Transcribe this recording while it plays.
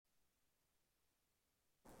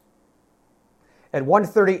At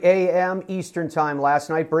 1:30 a.m. Eastern Time last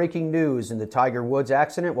night, breaking news in the Tiger Woods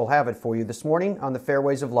accident. We'll have it for you this morning on the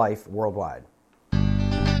Fairways of Life worldwide.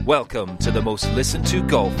 Welcome to the most listened to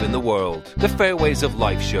golf in the world, the Fairways of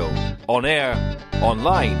Life show, on air,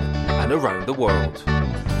 online, and around the world.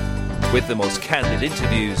 With the most candid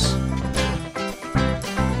interviews,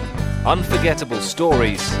 unforgettable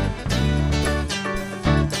stories,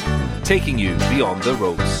 taking you beyond the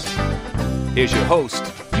ropes. Here's your host,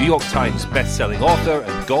 New York Times best-selling author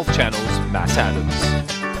and Golf Channel's Matt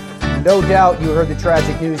Adams. No doubt you heard the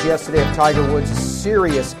tragic news yesterday of Tiger Woods'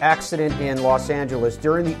 serious accident in Los Angeles.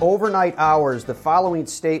 During the overnight hours, the following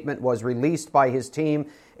statement was released by his team,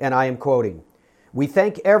 and I am quoting, "We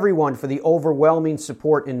thank everyone for the overwhelming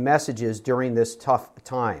support and messages during this tough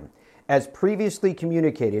time. As previously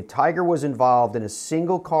communicated, Tiger was involved in a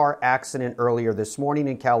single-car accident earlier this morning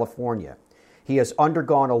in California. He has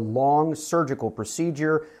undergone a long surgical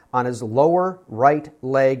procedure on his lower right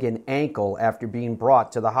leg and ankle after being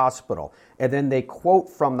brought to the hospital." And then they quote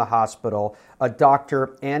from the hospital a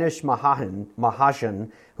Dr. Anish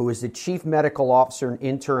Mahajan, who is the Chief Medical Officer and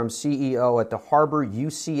Interim CEO at the Harbor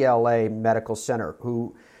UCLA Medical Center,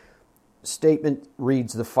 whose statement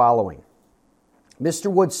reads the following.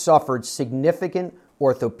 Mr. Woods suffered significant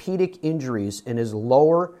orthopedic injuries in his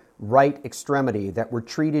lower right extremity that were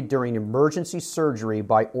treated during emergency surgery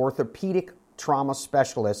by orthopedic trauma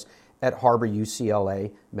specialists at Harbor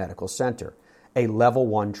UCLA Medical Center, a level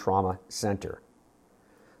 1 trauma center.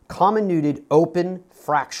 Comminuted open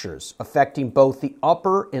fractures affecting both the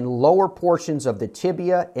upper and lower portions of the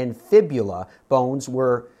tibia and fibula bones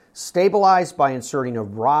were stabilized by inserting a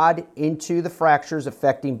rod into the fractures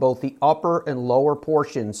affecting both the upper and lower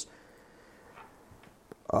portions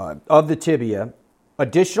of the tibia.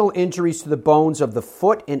 Additional injuries to the bones of the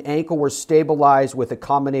foot and ankle were stabilized with a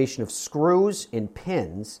combination of screws and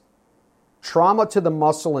pins. Trauma to the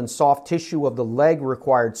muscle and soft tissue of the leg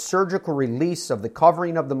required surgical release of the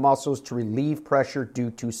covering of the muscles to relieve pressure due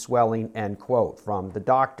to swelling, end quote, from the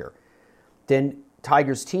doctor. Then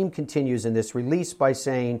Tiger's team continues in this release by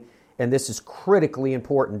saying, and this is critically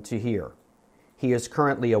important to hear, he is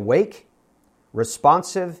currently awake,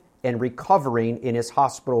 responsive, and recovering in his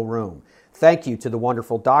hospital room. Thank you to the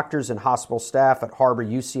wonderful doctors and hospital staff at Harbor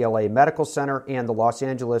UCLA Medical Center and the Los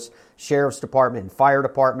Angeles Sheriff's Department and Fire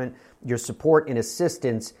Department. Your support and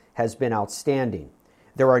assistance has been outstanding.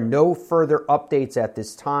 There are no further updates at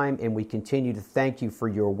this time, and we continue to thank you for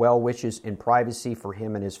your well wishes and privacy for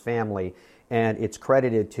him and his family. And it's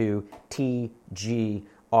credited to TGR.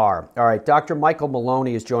 All right, Dr. Michael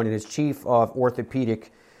Maloney is joining us, Chief of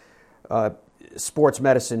Orthopedic Sports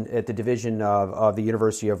Medicine at the Division of the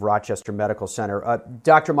University of Rochester Medical Center.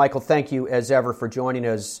 Dr. Michael, thank you as ever for joining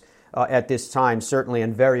us at this time, certainly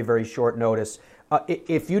in very, very short notice.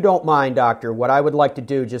 If you don't mind, Doctor, what I would like to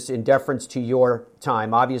do, just in deference to your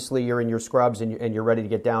time, obviously you're in your scrubs and you're ready to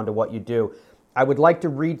get down to what you do, I would like to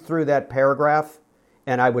read through that paragraph,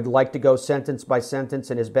 and I would like to go sentence by sentence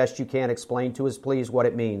and as best you can explain to us, please, what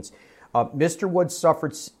it means. Mr. Woods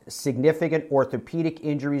suffered significant orthopedic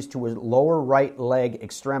injuries to his lower right leg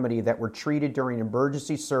extremity that were treated during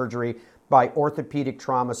emergency surgery by orthopedic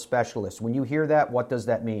trauma specialists. When you hear that, what does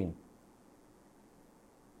that mean?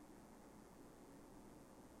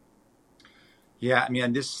 Yeah, I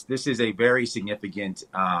mean, this is a very significant,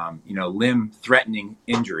 limb-threatening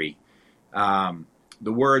injury. The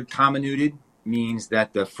word comminuted means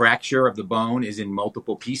that the fracture of the bone is in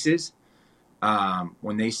multiple pieces.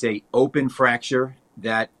 When they say open fracture,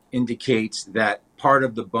 that indicates that part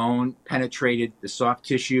of the bone penetrated the soft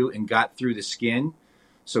tissue and got through the skin,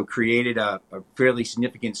 so created a fairly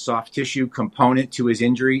significant soft tissue component to his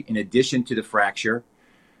injury in addition to the fracture.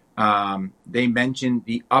 They mentioned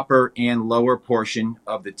the upper and lower portion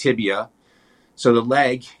of the tibia. So the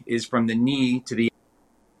leg is from the knee to the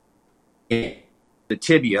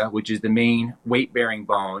tibia, which is the main weight-bearing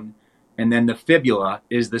bone. And then the fibula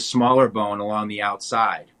is the smaller bone along the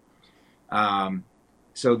outside.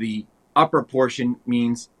 So the upper portion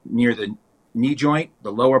means near the knee joint.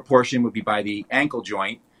 The lower portion would be by the ankle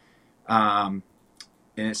joint. And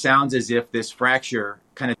it sounds as if this fracture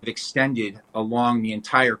kind of extended along the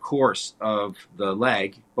entire course of the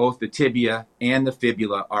leg. Both the tibia and the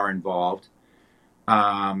fibula are involved.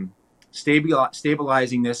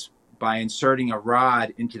 Stabilizing this by inserting a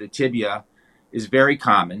rod into the tibia is very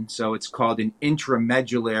common. So it's called an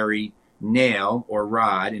intramedullary nail or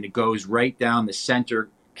rod, and it goes right down the center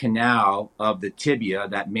canal of the tibia,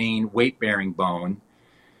 that main weight-bearing bone.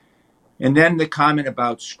 And then the comment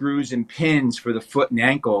about screws and pins for the foot and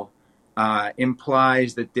ankle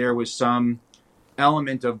implies that there was some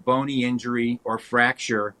element of bony injury or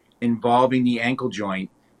fracture involving the ankle joint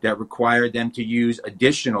that required them to use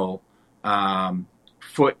additional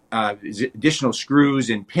additional screws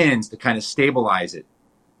and pins to kind of stabilize it.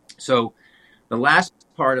 So the last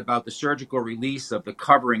part about the surgical release of the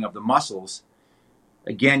covering of the muscles,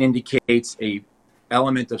 again, indicates a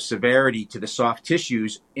element of severity to the soft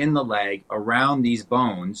tissues in the leg around these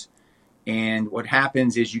bones. And what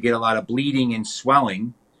happens is you get a lot of bleeding and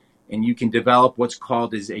swelling, and you can develop what's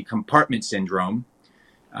called as a compartment syndrome.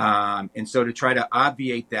 And so to try to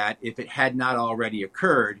obviate that, if it had not already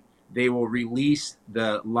occurred, they will release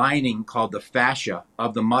the lining called the fascia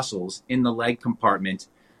of the muscles in the leg compartment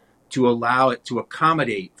to allow it to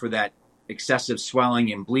accommodate for that excessive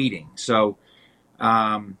swelling and bleeding. So,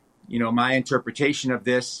 my interpretation of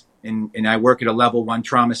this, and I work at a level 1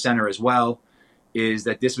 trauma center as well, is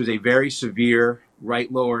that this was a very severe right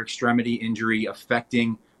lower extremity injury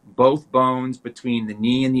affecting both bones between the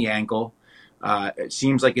knee and the ankle. It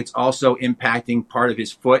seems like it's also impacting part of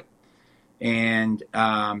his foot. And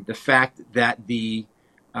the fact that the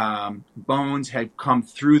bones had come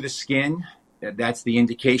through the skin, that's the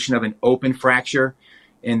indication of an open fracture.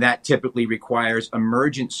 And that typically requires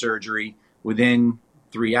emergent surgery within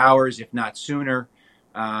 3 hours, if not sooner,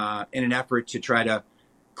 in an effort to try to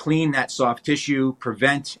clean that soft tissue,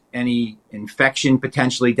 prevent any infection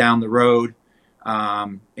potentially down the road.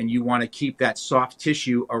 And you want to keep that soft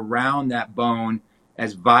tissue around that bone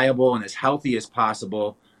as viable and as healthy as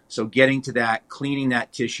possible. So getting to that, cleaning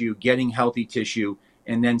that tissue, getting healthy tissue,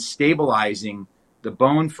 and then stabilizing the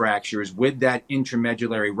bone fractures with that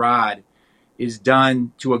intramedullary rod is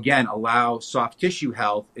done to, again, allow soft tissue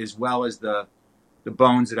health as well as the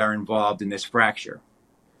bones that are involved in this fracture.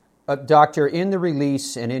 Doctor, in the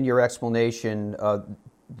release and in your explanation, the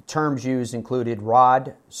terms used included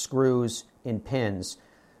rod, screws, and pins.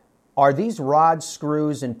 Are these rods,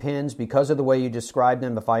 screws, and pins, because of the way you described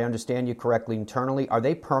them, if I understand you correctly internally, are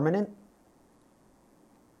they permanent?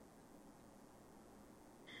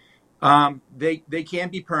 They can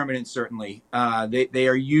be permanent, certainly. They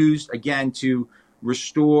are used, again, to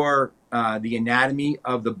restore the anatomy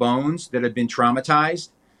of the bones that have been traumatized.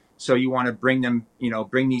 So you want to bring them,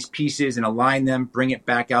 bring these pieces and align them, bring it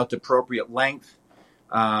back out to appropriate length,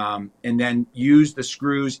 and then use the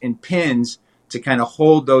screws and pins to kind of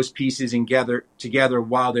hold those pieces together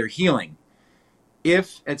while they're healing.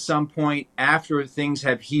 If at some point after things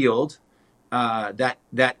have healed,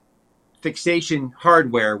 that fixation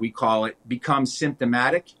hardware, we call it, becomes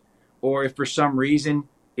symptomatic, or if for some reason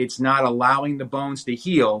it's not allowing the bones to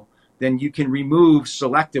heal, then you can remove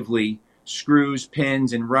selectively screws,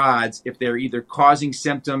 pins, and rods if they're either causing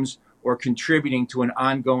symptoms or contributing to an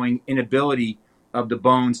ongoing inability of the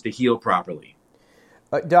bones to heal properly.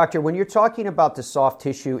 Doctor, when you're talking about the soft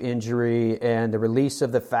tissue injury and the release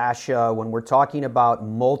of the fascia, when we're talking about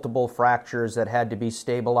multiple fractures that had to be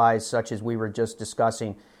stabilized, such as we were just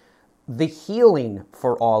discussing, the healing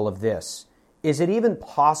for all of this, is it even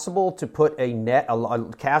possible to put a net,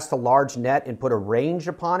 cast a large net and put a range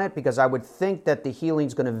upon it? Because I would think that the healing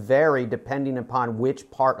is going to vary depending upon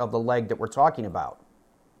which part of the leg that we're talking about.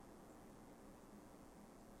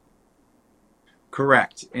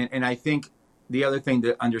 Correct. And I think the other thing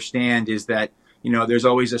to understand is that, there's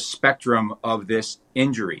always a spectrum of this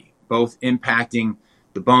injury, both impacting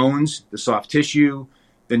the bones, the soft tissue,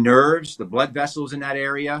 the nerves, the blood vessels in that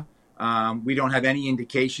area. We don't have any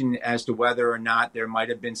indication as to whether or not there might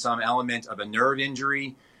have been some element of a nerve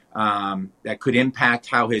injury that could impact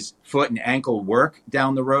how his foot and ankle work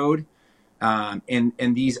down the road.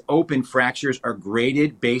 And these open fractures are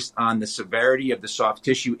graded based on the severity of the soft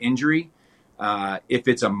tissue injury. If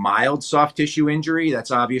it's a mild soft tissue injury, that's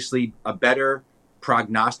obviously a better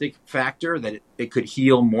prognostic factor that it could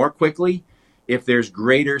heal more quickly. If there's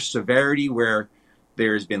greater severity where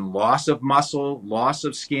there's been loss of muscle, loss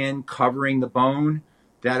of skin covering the bone,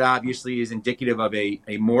 that obviously is indicative of a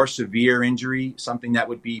more severe injury, something that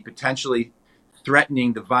would be potentially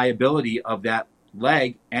threatening the viability of that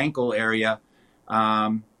leg, ankle area,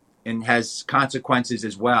 and has consequences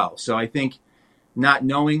as well. So I think not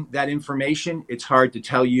knowing that information, it's hard to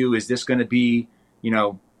tell you, is this going to be,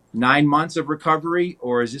 9 months of recovery,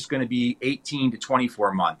 or is this going to be 18 to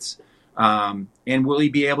 24 months? And will he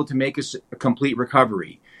be able to make a complete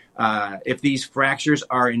recovery? If these fractures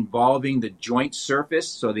are involving the joint surface,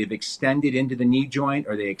 so they've extended into the knee joint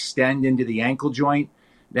or they extend into the ankle joint,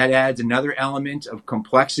 that adds another element of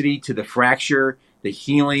complexity to the fracture, the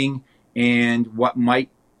healing, and what might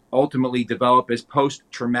ultimately develop as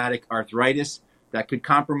post-traumatic arthritis that could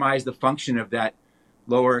compromise the function of that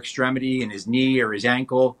lower extremity in his knee or his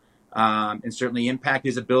ankle, and certainly impact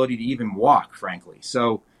his ability to even walk, frankly.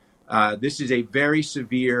 So This is a very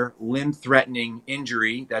severe limb-threatening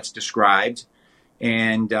injury that's described,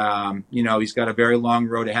 and he's got a very long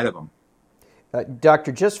road ahead of him.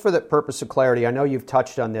 Doctor, just for the purpose of clarity, I know you've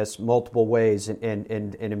touched on this multiple ways and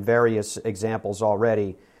in various examples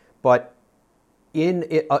already, but in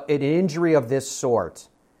an injury of this sort,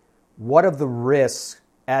 what are the risks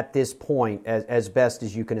at this point as best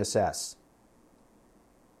as you can assess?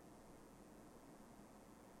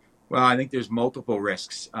 Well, I think there's multiple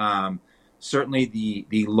risks. Certainly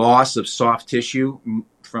the loss of soft tissue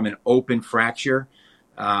from an open fracture,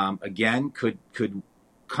 again, could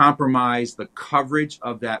compromise the coverage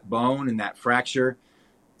of that bone and that fracture.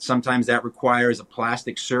 Sometimes that requires a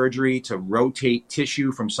plastic surgery to rotate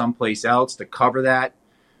tissue from someplace else to cover that.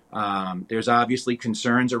 There's obviously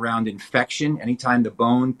concerns around infection. Anytime the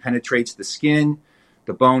bone penetrates the skin,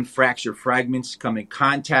 the bone fracture fragments come in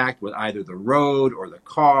contact with either the road or the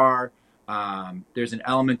car. There's an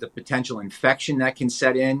element of potential infection that can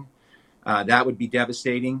set in. That would be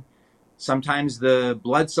devastating. Sometimes the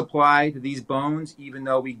blood supply to these bones, even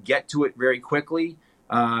though we get to it very quickly,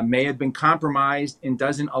 may have been compromised and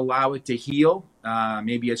doesn't allow it to heal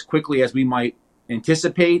maybe as quickly as we might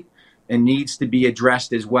anticipate, and needs to be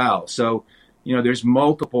addressed as well. So, there's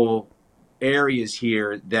multiple areas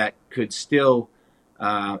here that could still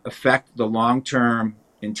affect the long-term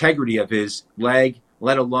integrity of his leg,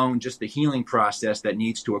 let alone just the healing process that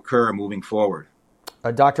needs to occur moving forward.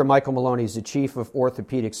 Dr. Michael Maloney is the Chief of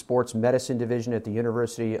Orthopedic Sports Medicine Division at the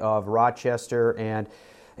University of Rochester, and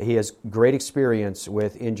he has great experience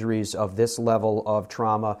with injuries of this level of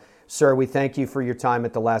trauma. Sir, we thank you for your time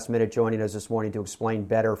at the last minute joining us this morning to explain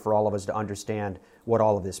better for all of us to understand what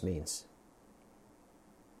all of this means.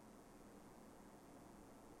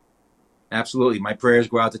 Absolutely. My prayers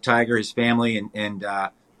go out to Tiger, his family, and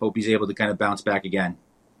hope he's able to kind of bounce back again.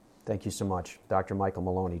 Thank you so much. Dr. Michael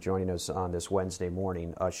Maloney joining us on this Wednesday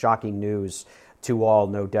morning. Shocking news to all,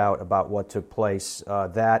 no doubt, about what took place.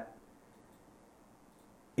 That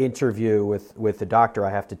interview with the doctor,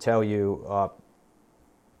 I have to tell you,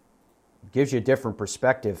 gives you a different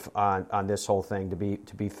perspective on this whole thing,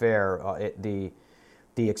 to be fair. The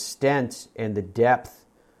extent and the depth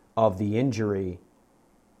of the injury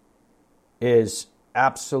is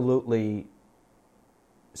absolutely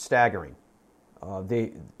staggering.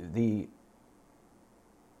 The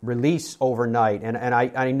release overnight, and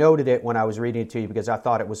I noted it when I was reading it to you because I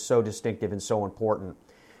thought it was so distinctive and so important,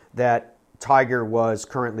 that Tiger was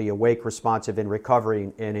currently awake, responsive, and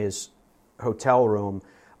recovering in his hotel room,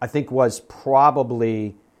 I think was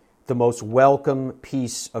probably the most welcome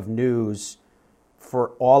piece of news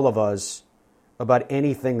for all of us about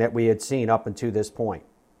anything that we had seen up until this point.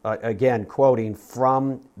 Again, quoting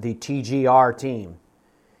from the TGR team,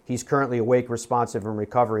 he's currently awake, responsive, and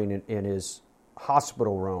recovering in his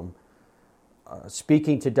hospital room.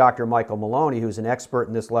 Speaking to Dr. Michael Maloney, who's an expert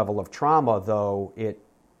in this level of trauma, though,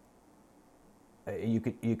 you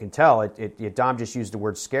can tell Dom just used the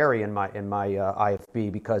word scary in my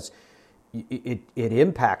IFB because it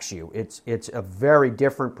impacts you. It's a very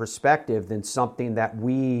different perspective than something that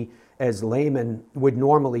we as laymen would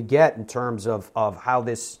normally get in terms of how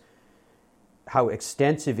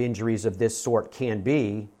extensive injuries of this sort can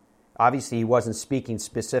be. Obviously, he wasn't speaking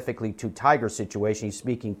specifically to Tiger's situation. He's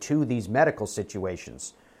speaking to these medical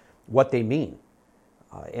situations, what they mean,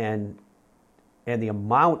 and the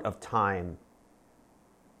amount of time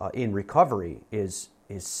in recovery is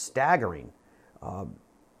staggering.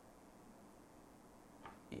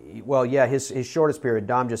 Well, yeah, his shortest period,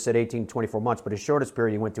 Dom just said 18 to 24 months, but his shortest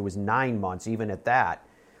period he went to was 9 months, even at that.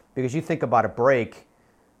 Because you think about a break,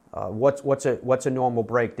 what's a normal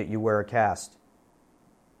break that you wear a cast?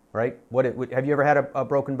 Right? Have you ever had a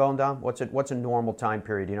broken bone, Dom? What's a normal time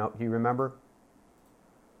period? Do you remember?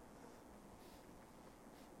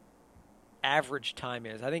 Average time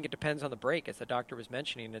is. I think it depends on the break, as the doctor was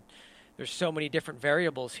mentioning. There's so many different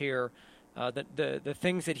variables here. The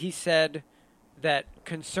things that he said that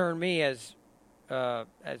concern me as a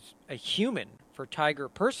human, for Tiger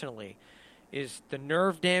personally, is the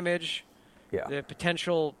nerve damage, the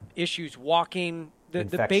potential issues walking,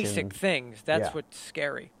 the basic things. That's what's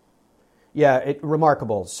scary. Yeah,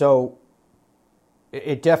 remarkable. So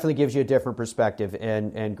it definitely gives you a different perspective,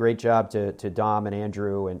 and great job to Dom and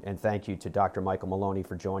Andrew, and thank you to Dr. Michael Maloney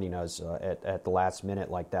for joining us at the last minute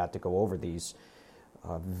like that to go over these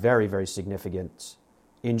very, very significant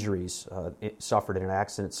injuries suffered in an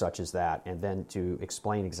accident such as that, and then to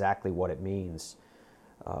explain exactly what it means.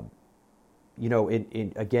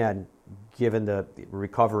 Again, given the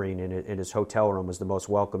recovering in his hotel room was the most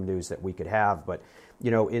welcome news that we could have, but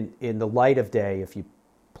in the light of day, if you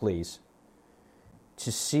please,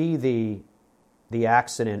 to see the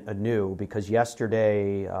accident anew, because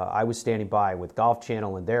yesterday I was standing by with Golf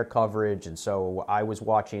Channel and their coverage, and so I was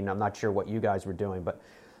watching. I'm not sure what you guys were doing, but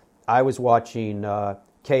I was watching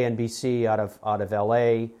KNBC out of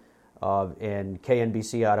LA, and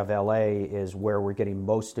KNBC out of LA is where we're getting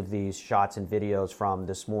most of these shots and videos from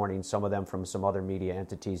this morning, some of them from some other media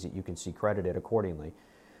entities that you can see credited accordingly.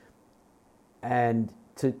 And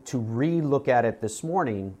to re-look at it this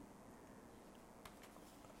morning,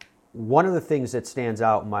 one of the things that stands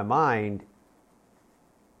out in my mind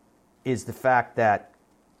is the fact that,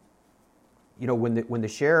 you know, when the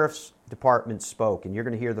sheriff's department spoke, and you're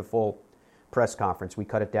going to hear the full press conference, we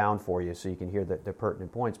cut it down for you so you can hear the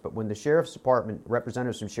pertinent points, but when the sheriff's department,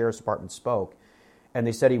 representatives from sheriff's department spoke, and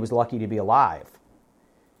they said he was lucky to be alive.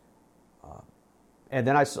 And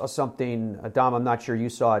then I saw something, Dom, I'm not sure you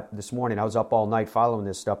saw it this morning. I was up all night following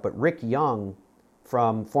this stuff, but Rick Young,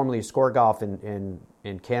 from formerly Score Golf in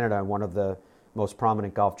Canada, and one of the most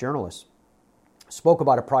prominent golf journalists, spoke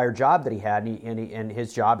about a prior job that he had, and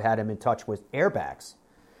his job had him in touch with airbags.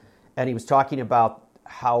 And he was talking about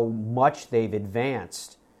how much they've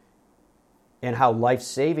advanced and how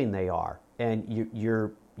life-saving they are. And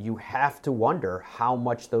you have to wonder how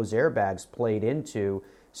much those airbags played into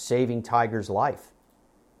saving Tiger's life,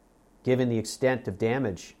 given the extent of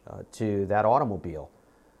damage to that automobile.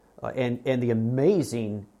 And the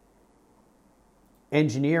amazing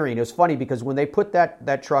engineering. It was funny because when they put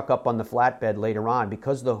that truck up on the flatbed later on,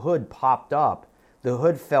 because the hood popped up, the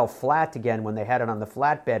hood fell flat again when they had it on the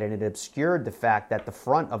flatbed, and it obscured the fact that the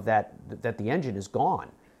front of that the engine is gone.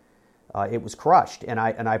 It was crushed, and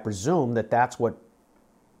I presume that's what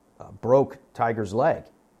broke Tiger's leg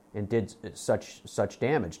and did such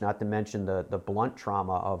damage, not to mention the blunt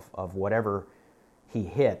trauma of whatever he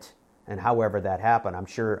hit and however that happened. I'm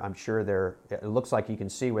sure it looks like you can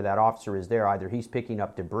see where that officer is there. Either he's picking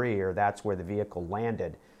up debris or that's where the vehicle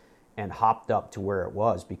landed and hopped up to where it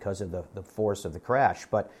was because of the force of the crash.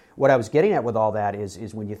 But what I was getting at with all that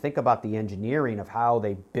is when you think about the engineering of how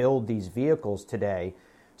they build these vehicles today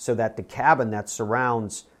so that the cabin that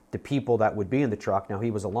surrounds the people that would be in the truck, now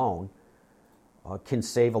he was alone, can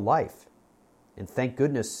save a life. And thank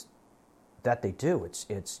goodness that they do.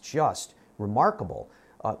 It's just remarkable.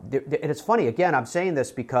 And it's funny, again, I'm saying this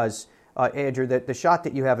because, Andrew, the shot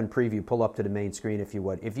that you have in preview, pull up to the main screen if you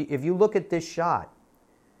would. If you look at this shot,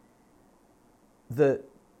 the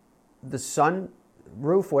sun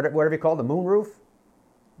roof, whatever you call it, the moon roof,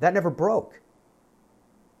 that never broke.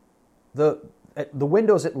 The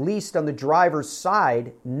windows, at least on the driver's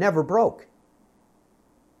side, never broke.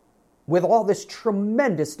 With all this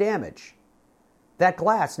tremendous damage, that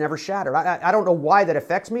glass never shattered. I don't know why that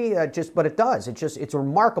affects me, but it does. It's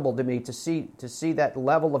remarkable to me to see that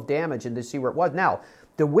level of damage and to see where it was. Now,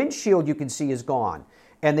 the windshield you can see is gone.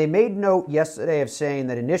 And they made note yesterday of saying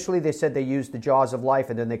that initially they said they used the jaws of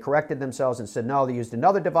life, and then they corrected themselves and said, no, they used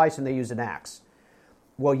another device and they used an axe.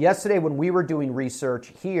 Well, yesterday when we were doing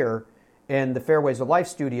research here in the Fairways of Life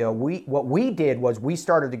studio, what we did was we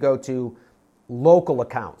started to go to local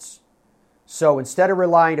accounts. So instead of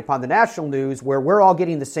relying upon the national news, where we're all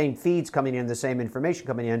getting the same feeds coming in, the same information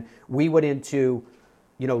coming in, we went into,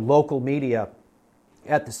 local media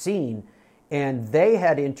at the scene, and they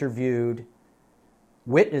had interviewed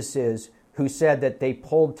witnesses who said that they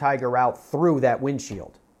pulled Tiger out through that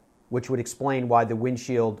windshield, which would explain why the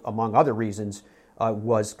windshield, among other reasons,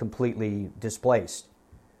 was completely displaced.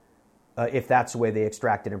 If that's the way they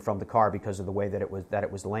extracted him from the car because of the way that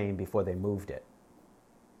it was laying before they moved it.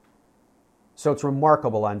 So it's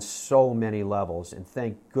remarkable on so many levels, and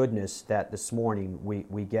thank goodness that this morning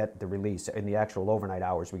we get the release, in the actual overnight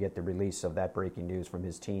hours, we get the release of that breaking news from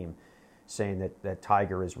his team saying that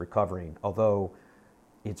Tiger is recovering, although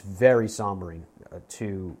it's very sombering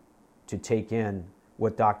to take in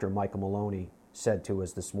what Dr. Mike Maloney said to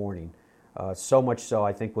us this morning. So much so,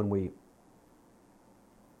 I think when we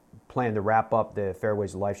plan to wrap up the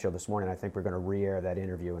Fairways of Life show this morning, I think we're going to re-air that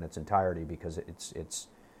interview in its entirety because it's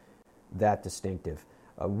that distinctive.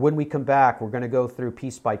 When we come back, we're going to go through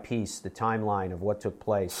piece by piece the timeline of what took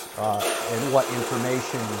place and what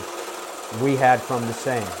information we had from the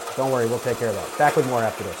same. Don't worry, we'll take care of that. Back with more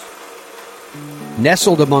after this.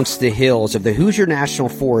 Nestled amongst the hills of the Hoosier National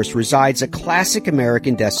Forest resides a classic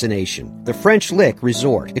American destination, the French Lick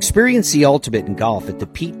Resort. Experience the ultimate in golf at the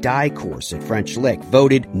Pete Dye course at French Lick,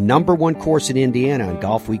 voted #1 course in Indiana on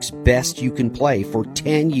Golfweek's Best You Can Play for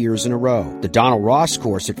 10 years in a row. The Donald Ross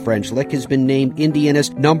course at French Lick has been named Indiana's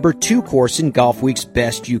 #2 course in Golfweek's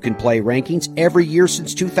Best You Can Play rankings every year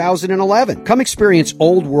since 2011. Come experience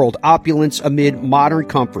old world opulence amid modern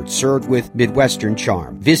comfort served with Midwestern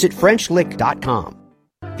charm. Visit FrenchLick.com.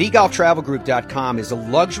 TheGolfTravelGroup.com is a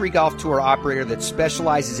luxury golf tour operator that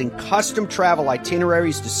specializes in custom travel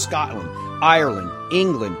itineraries to Scotland, Ireland,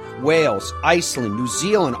 England, Wales, Iceland, New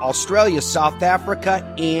Zealand, Australia, South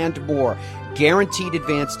Africa, and more. Guaranteed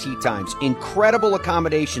advanced tee times, incredible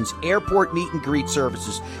accommodations, airport meet and greet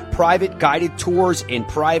services, private guided tours, and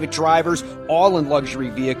private drivers, all in luxury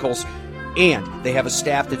vehicles. And they have a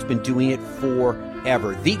staff that's been doing it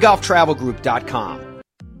forever. TheGolfTravelGroup.com.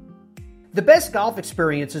 The best golf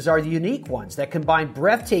experiences are the unique ones that combine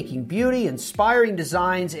breathtaking beauty, inspiring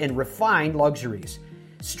designs, and refined luxuries.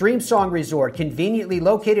 Streamsong Resort, conveniently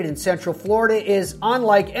located in Central Florida, is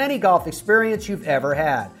unlike any golf experience you've ever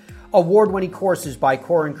had. Award-winning courses by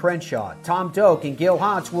Corin Crenshaw, Tom Doak, and Gil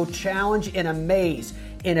Hans will challenge and amaze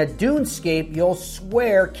in a dunescape you'll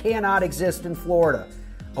swear cannot exist in Florida.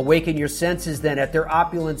 Awaken your senses then at their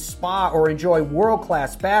opulent spa or enjoy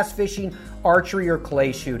world-class bass fishing, archery, or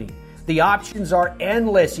clay shooting. The options are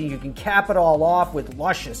endless, and you can cap it all off with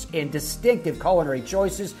luscious and distinctive culinary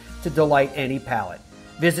choices to delight any palate.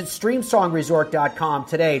 Visit StreamSongResort.com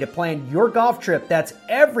today to plan your golf trip that's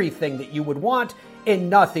everything that you would want and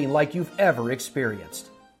nothing like you've ever experienced.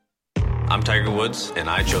 I'm Tiger Woods, and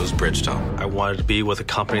I chose Bridgestone. I wanted to be with a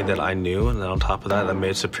company that I knew, and then on top of that, that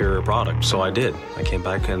made superior product. So I did. I came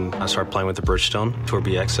back and I started playing with the Bridgestone Tour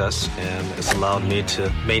BXS, and it's allowed me to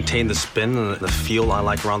maintain the spin and the feel I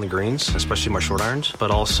like around the greens, especially my short irons,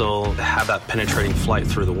 but also have that penetrating flight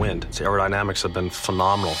through the wind. The aerodynamics have been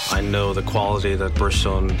phenomenal. I know the quality that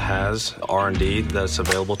Bridgestone has, R&D that's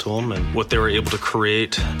available to them, and what they were able to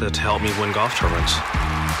create that to help me win golf tournaments.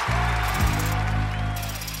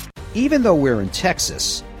 Even though we're in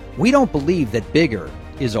Texas, we don't believe that bigger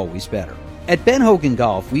is always better. At Ben Hogan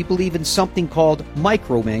Golf, we believe in something called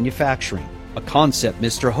micro-manufacturing, a concept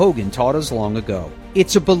Mr. Hogan taught us long ago.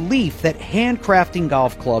 It's a belief that handcrafting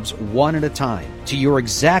golf clubs one at a time to your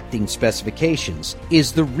exacting specifications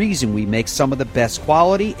is the reason we make some of the best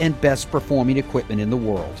quality and best performing equipment in the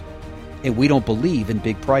world. And we don't believe in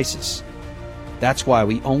big prices. That's why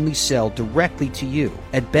we only sell directly to you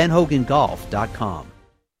at benhogangolf.com.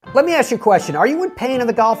 Let me ask you a question. Are you in pain on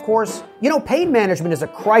the golf course? You know, pain management is a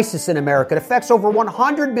crisis in America. It affects over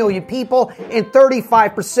 100 million people and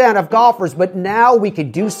 35% of golfers, but now we can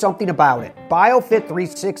do something about it. BioFit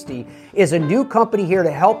 360 is a new company here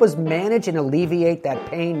to help us manage and alleviate that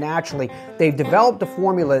pain naturally. They've developed a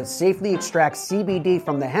formula that safely extracts CBD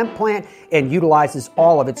from the hemp plant and utilizes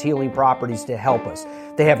all of its healing properties to help us.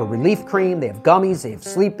 They have a relief cream, they have gummies, they have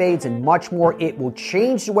sleep aids, and much more. It will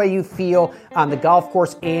change the way you feel on the golf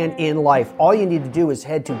course and in life. All you need to do is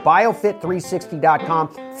head to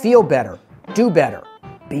biofit360.com. Feel better, do better,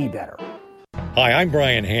 be better. Hi, I'm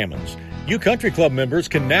Brian Hammonds. You country club members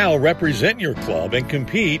can now represent your club and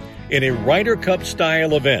compete in a Ryder Cup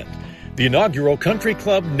style event. The inaugural Country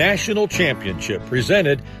Club National Championship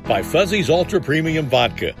presented by Fuzzy's Ultra Premium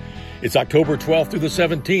Vodka. It's October 12th through the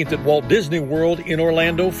 17th at Walt Disney World in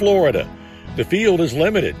Orlando, Florida. The field is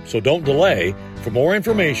limited, so don't delay. For more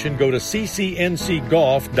information, go to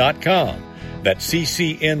ccncgolf.com. That's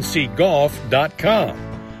ccncgolf.com.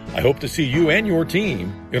 I hope to see you and your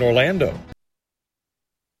team in Orlando.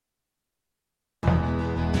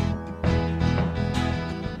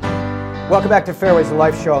 Welcome back to Fairways of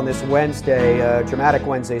Life show on this Wednesday, dramatic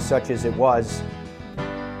Wednesday such as it was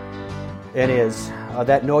and is.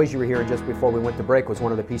 That noise you were hearing just before we went to break was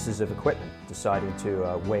one of the pieces of equipment deciding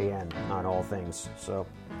to weigh in on all things. So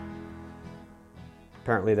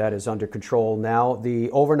apparently that is under control now. The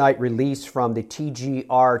overnight release from the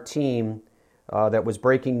TGR team that was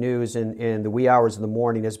breaking news in the wee hours of the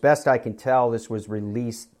morning. As best I can tell, this was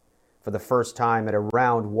released for the first time at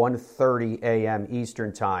around 1:30 a.m.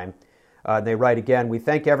 Eastern Time. They write again, "We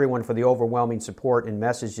thank everyone for the overwhelming support and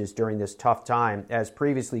messages during this tough time. As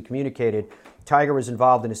previously communicated, Tiger was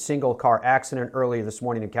involved in a single-car accident earlier this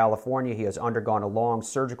morning in California. He has undergone a long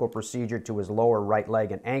surgical procedure to his lower right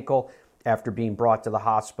leg and ankle after being brought to the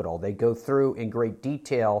hospital." They go through in great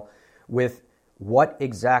detail with what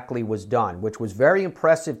exactly was done, which was very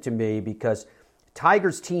impressive to me because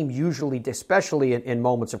Tiger's team usually, especially in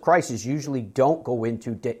moments of crisis, usually don't go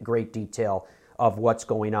into great detail of what's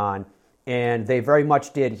going on. And they very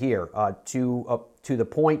much did here, to the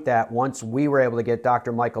point that once we were able to get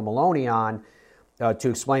Dr. Michael Maloney on to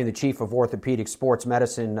explain, the chief of orthopedic sports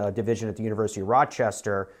medicine division at the University of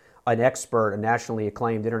Rochester, an expert, a nationally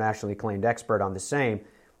acclaimed, internationally acclaimed expert on the same,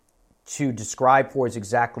 to describe for us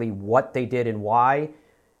exactly what they did and why,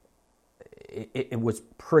 it was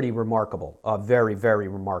pretty remarkable, very, very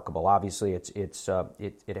remarkable. Obviously,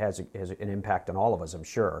 it has an impact on all of us, I'm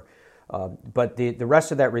sure. But the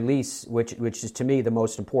rest of that release, which is to me the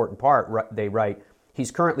most important part, they write, He's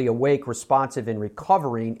currently awake, responsive, and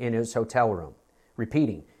recovering in his hotel room.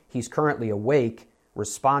 Repeating, he's currently awake,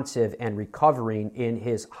 responsive, and recovering in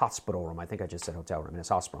his hospital room. I think I just said hotel room, in his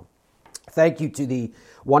hospital room. Thank you to the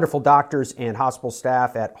wonderful doctors and hospital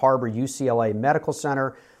staff at Harbor UCLA Medical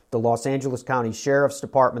Center, the Los Angeles County Sheriff's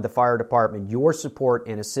Department, the Fire Department. Your support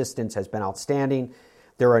and assistance has been outstanding.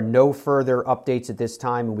 There are no further updates at this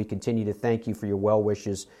time, and we continue to thank you for your well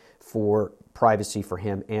wishes for privacy for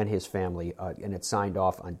him and his family, and it's signed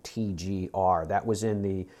off on TGR. That was in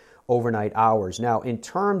the overnight hours. Now, in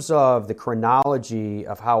terms of the chronology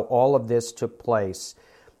of how all of this took place,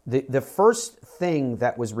 the first thing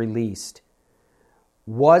that was released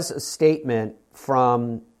was a statement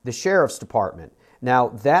from the Sheriff's Department. Now,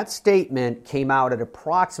 that statement came out at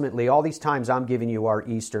approximately, all these times I'm giving you are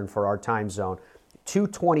Eastern for our time zone,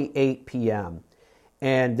 2:28 p.m.,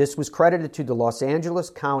 and this was credited to the Los Angeles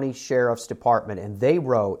County Sheriff's Department, and they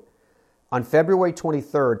wrote, on February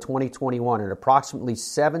 23rd, 2021, at approximately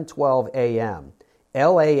 7:12 a.m.,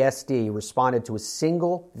 LASD responded to a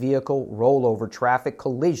single vehicle rollover traffic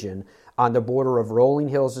collision on the border of Rolling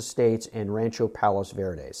Hills Estates and Rancho Palos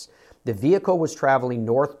Verdes. The vehicle was traveling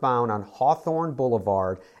northbound on Hawthorne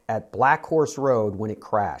Boulevard at Black Horse Road when it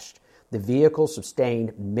crashed. The vehicle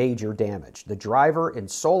sustained major damage. The driver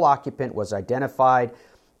and sole occupant was identified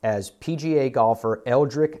as PGA golfer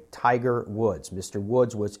Eldrick Tiger Woods. Mr.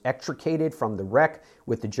 Woods was extricated from the wreck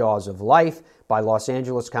with the jaws of life by Los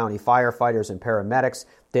Angeles County firefighters and paramedics,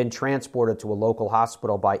 then transported to a local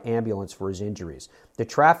hospital by ambulance for his injuries. The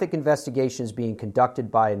traffic investigation is being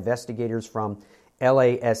conducted by investigators from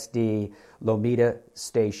LASD Lomita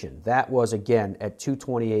Station. That was, again, at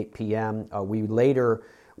 2:28 p.m. We later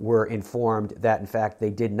were informed that, in fact, they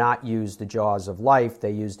did not use the jaws of life. They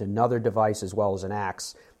used another device as well as an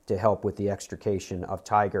axe to help with the extrication of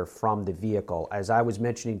Tiger from the vehicle. As I was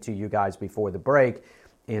mentioning to you guys before the break,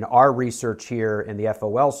 in our research here in the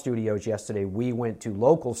FOL studios yesterday, we went to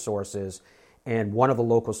local sources, and one of the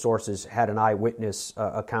local sources had an eyewitness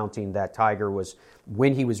accounting that Tiger was,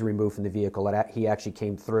 when he was removed from the vehicle, he actually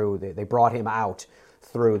came through. They brought him out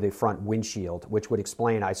through the front windshield, which would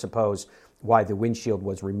explain, I suppose, why the windshield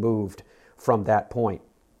was removed from that point.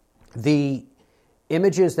 The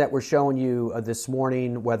images that we're showing you this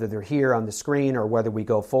morning, whether they're here on the screen or whether we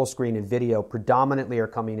go full screen in video, predominantly are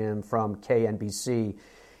coming in from KNBC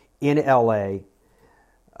in LA,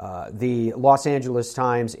 the Los Angeles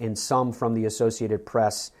Times, and some from the Associated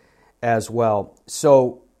Press as well.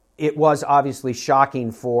 So it was obviously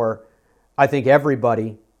shocking for, I think,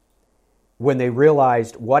 everybody when they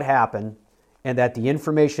realized what happened, and that the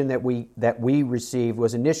information that we received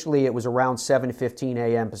was initially, it was around 7:15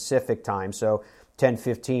 a.m. Pacific time, so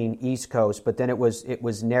 10:15 East Coast, but then it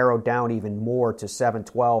was narrowed down even more to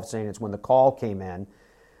 7:12, saying it's when the call came in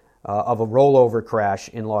of a rollover crash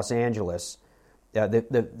in Los Angeles. The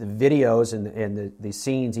videos and the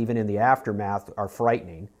scenes, even in the aftermath, are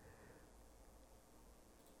frightening.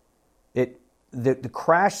 The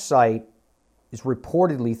crash site is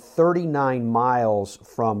reportedly 39 miles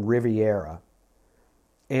from Riviera,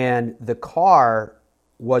 and the car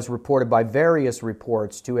was reported by various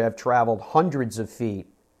reports to have traveled hundreds of feet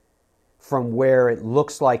from where it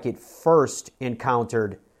looks like it first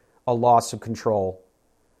encountered a loss of control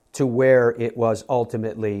to where it was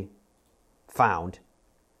ultimately found.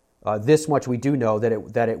 This much we do know, that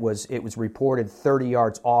it was reported 30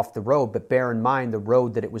 yards off the road, but bear in mind the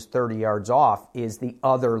road that it was 30 yards off is the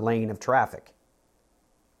other lane of traffic.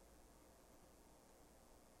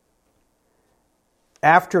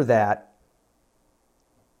 After that,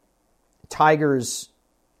 Tiger's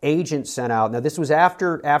agent sent out, now this was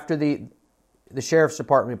after the Sheriff's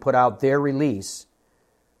Department put out their release.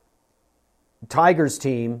 Tiger's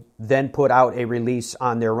team then put out a release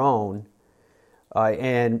on their own,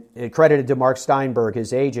 and it credited to Mark Steinberg,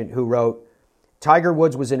 his agent, who wrote, Tiger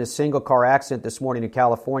Woods was in a single-car accident this morning in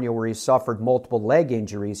California where he suffered multiple leg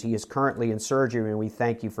injuries. He is currently in surgery, and we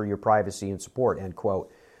thank you for your privacy and support, end quote,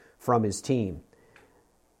 from his team.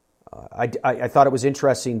 I thought it was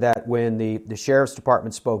interesting that when the Sheriff's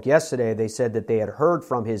Department spoke yesterday, they said that they had heard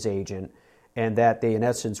from his agent and that they, in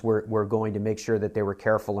essence, were going to make sure that they were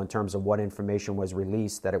careful in terms of what information was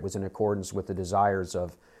released, that it was in accordance with the desires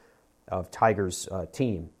of Tiger's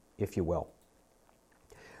team, if you will.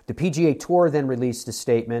 The PGA Tour then released a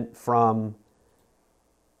statement from,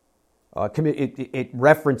 it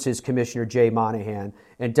references Commissioner Jay Monahan.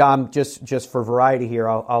 And Dom, just for variety here,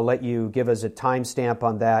 I'll let you give us a timestamp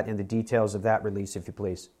on that and the details of that release, if you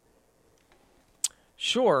please.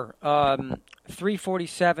 Sure.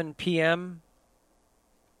 3:47 p.m.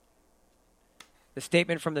 The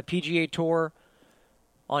statement from the PGA Tour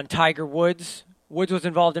on Tiger Woods Woods was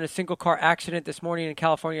involved in a single-car accident this morning in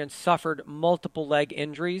California and suffered multiple leg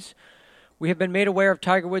injuries. We have been made aware of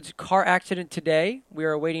Tiger Woods' car accident today. We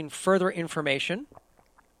are awaiting further information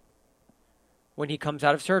when he comes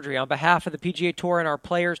out of surgery. On behalf of the PGA Tour and our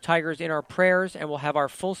players, Tiger is in our prayers and will have our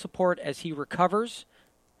full support as he recovers.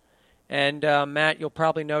 And, Matt, you'll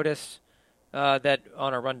probably notice that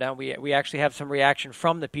on our rundown, we actually have some reaction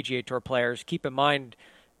from the PGA Tour players. Keep in mind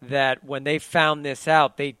that when they found this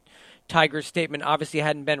out, Tiger's statement obviously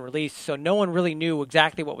hadn't been released, so no one really knew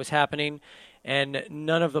exactly what was happening, and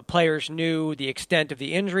none of the players knew the extent of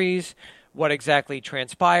the injuries, what exactly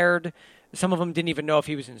transpired. Some of them didn't even know if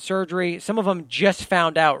he was in surgery. Some of them just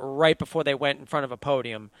found out right before they went in front of a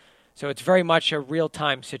podium. So it's very much a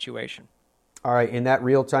real-time situation. All right, in that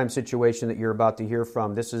real-time situation that you're about to hear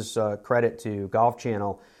from, this is credit to Golf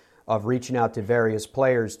Channel of reaching out to various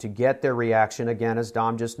players to get their reaction, again, as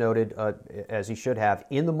Dom just noted, as he should have,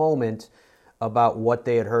 in the moment about what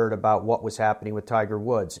they had heard about what was happening with Tiger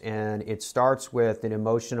Woods. And it starts with an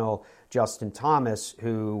emotional Justin Thomas,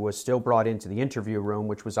 who was still brought into the interview room,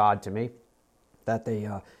 which was odd to me, that they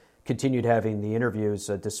continued having the interviews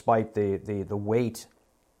despite the weight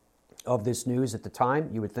of this news at the time.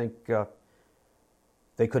 You would think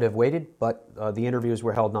they could have waited, but the interviews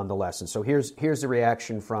were held nonetheless. And so here's the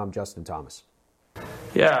reaction from Justin Thomas.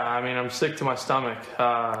 Yeah, I mean, I'm sick to my stomach.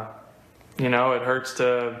 It hurts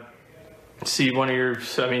to see one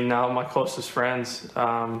of now my closest friends,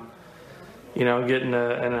 get in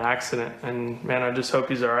an accident. And, man, I just hope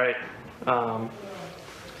he's all right.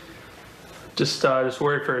 Just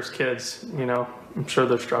worry for his kids. I'm sure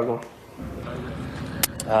they're struggling.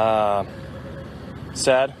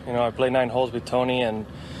 Sad. I played 9 holes with Tony, and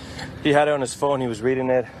he had it on his phone. He was reading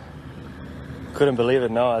it. Couldn't believe it.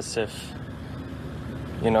 No, as if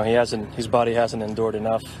his body hasn't endured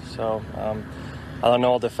enough. So I don't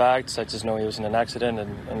know all the facts. I just know he was in an accident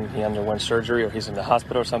and he underwent surgery, or he's in the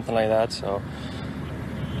hospital or something like that. So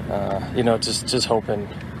just hoping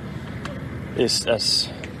is as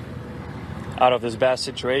out of this bad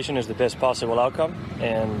situation is the best possible outcome,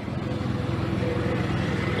 and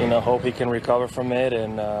hope he can recover from it,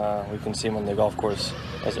 and we can see him on the golf course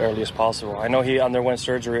as early as possible. I know he underwent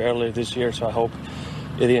surgery earlier this year, so I hope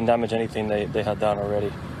it didn't damage anything they had done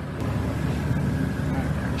already.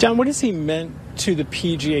 John, what has he meant to the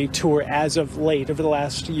PGA Tour as of late, over the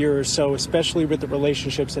last year or so, especially with the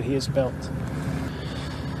relationships that he has built?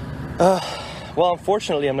 Well,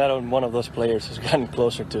 unfortunately, I'm not one of those players who's gotten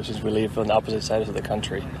closer to since we live on the opposite sides of the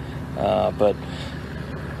country.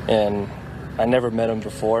 And I never met him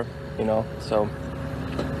before, so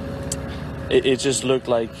it just looked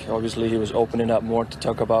like, obviously, he was opening up more to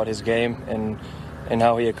talk about his game and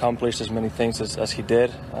how he accomplished as many things as he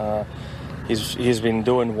did. He's been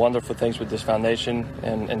doing wonderful things with this foundation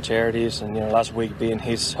and charities, and last week being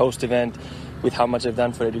his host event with how much they've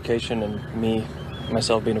done for education, and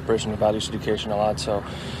myself being a person who values education a lot. So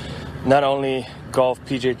not only golf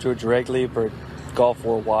PGA Tour directly, but golf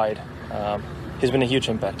worldwide. He's been a huge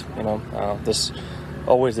impact. There's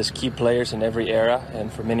always this key players in every era,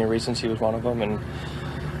 and for many reasons he was one of them. And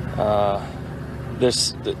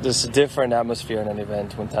there's a different atmosphere in an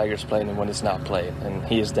event when Tiger's playing and when he's not playing, and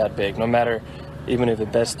he is that big. No matter, even if the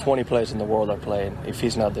best 20 players in the world are playing, if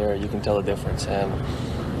he's not there, you can tell the difference. And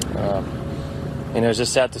it's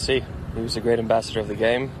just sad to see. He was a great ambassador of the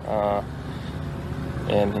game.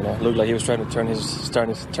 And looked like he was trying to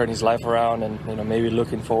turn his life around, and maybe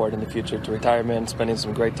looking forward in the future to retirement, spending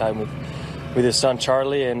some great time with his son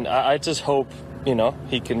Charlie. And I just hope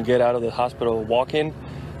he can get out of the hospital walking,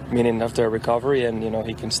 meaning after recovery, and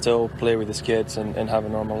he can still play with his kids and have a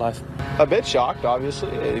normal life. A bit shocked,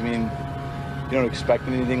 obviously. I mean, you don't expect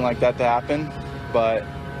anything like that to happen, but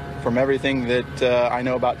from everything that I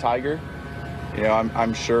know about Tiger,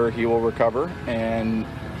 I'm sure he will recover, and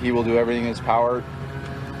he will do everything in his power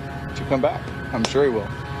to come back. I'm sure he will.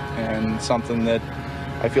 And something that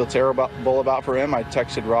I feel terrible about for him. I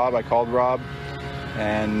texted Rob, I called Rob,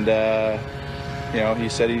 and he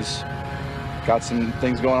said he's got some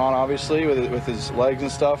things going on, obviously, with his legs and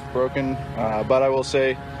stuff broken. But I will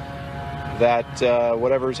say that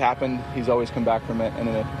whatever's happened, he's always come back from it in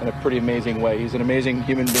a pretty amazing way. He's an amazing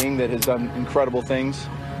human being that has done incredible things.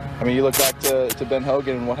 I mean, you look back to Ben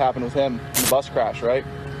Hogan and what happened with him in the bus crash, right?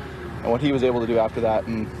 And what he was able to do after that.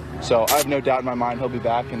 And so I have no doubt in my mind he'll be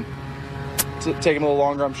back, and it'll take him a little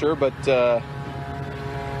longer, I'm sure, but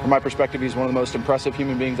from my perspective, he's one of the most impressive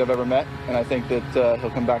human beings I've ever met, and I think that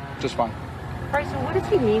he'll come back just fine. Bryson, what does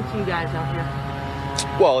he mean to you guys out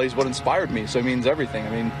here? Well, he's what inspired me, so he means everything.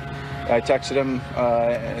 I mean, I texted him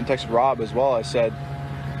and texted Rob as well. I said,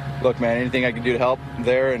 look, man, anything I can do to help, I'm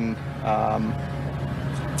there, and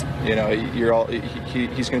you know,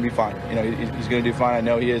 he's going to be fine. You know, he's going to do fine. I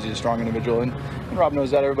know he is. He's a strong individual, and Rob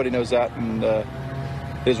knows that. Everybody knows that, and it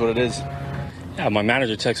is what it is. Yeah, my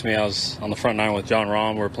manager texted me. I was on the front nine with John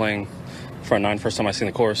Rahm. We were playing front nine, first time I seen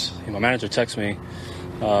the course. My manager texted me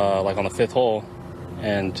like on the 5th hole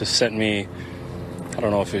and just sent me, I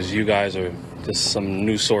don't know if it was you guys or just some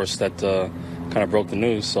news source that kind of broke the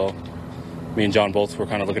news. So me and John both were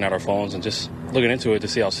kind of looking at our phones and just looking into it to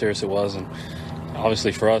see how serious it was. And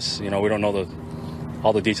obviously for us, you know, we don't know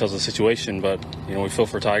all the details of the situation, but, you know, we feel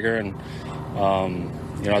for Tiger, and,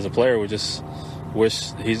 you know, as a player, we just wish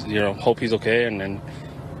hope he's okay, and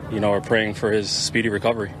you know, we're praying for his speedy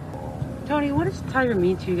recovery. Tony, what does Tiger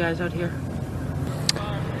mean to you guys out here?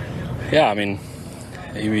 Yeah, I mean,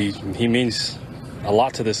 he means a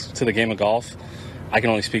lot to the game of golf. I can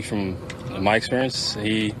only speak from my experience.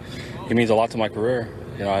 He means a lot to my career.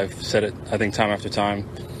 You know, I've said it, I think, time after time.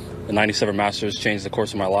 The 97 Masters changed the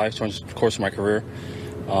course of my life, changed the course of my career.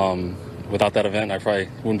 Without that event, I probably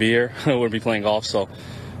wouldn't be here. I wouldn't be playing golf. So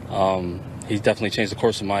he definitely changed the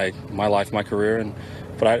course of my life, my career.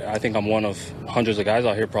 But I think I'm one of hundreds of guys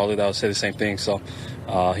out here probably that would say the same thing. So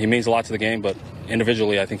he means a lot to the game, but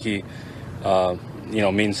individually, I think he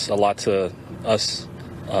means a lot to us,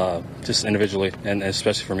 just individually, and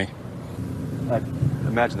especially for me. I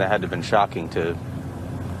imagine that had to have been shocking to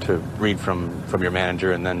read from your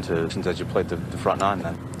manager, and then as you played the front nine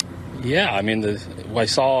then. Yeah, I mean, I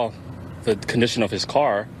saw the condition of his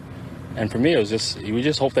car, and for me, it was we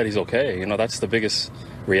just hope that he's okay. You know, that's the biggest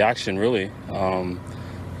reaction, really.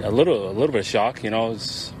 A little bit of shock. You know,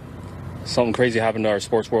 something crazy happened to our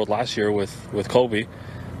sports world last year with Kobe.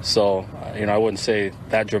 So, you know, I wouldn't say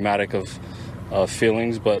that dramatic of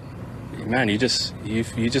feelings, but man, you just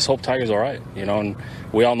hope Tiger's all right. You know, and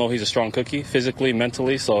we all know he's a strong cookie, physically,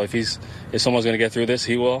 mentally. So if someone's going to get through this,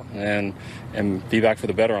 he will, and be back for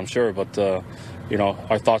the better, I'm sure. But you know,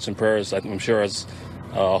 our thoughts and prayers, I'm sure, as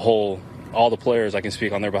a whole, all the players, I can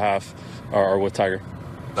speak on their behalf, are with Tiger.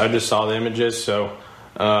 I just saw the images, so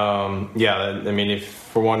yeah. I mean,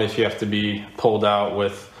 if you have to be pulled out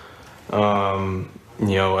with,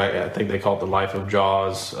 you know, I think they call it the life of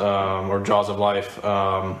Jaws, or Jaws of life.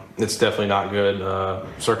 It's definitely not good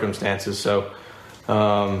circumstances. So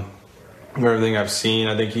everything I've seen,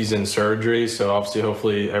 I think he's in surgery. So obviously,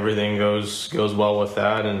 hopefully, everything goes well with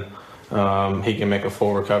that, and he can make a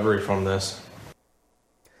full recovery from this.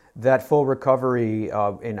 That full recovery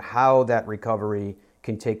and how that recovery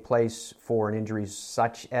can take place for an injury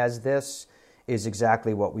such as this is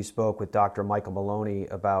exactly what we spoke with Dr. Michael Maloney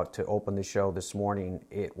about to open the show this morning.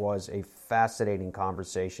 It was a fascinating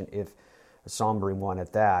conversation, if a sombering one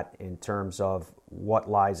at that, in terms of what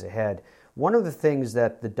lies ahead. One of the things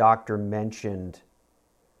that the doctor mentioned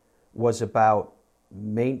was about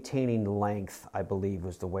maintaining length, I believe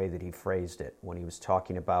was the way that he phrased it when he was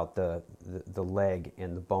talking about the leg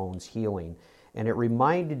and the bones healing. And it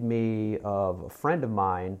reminded me of a friend of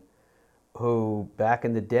mine who back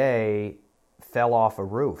in the day fell off a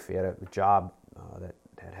roof. He had a job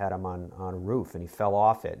that had him on a roof, and he fell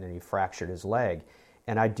off it and he fractured his leg.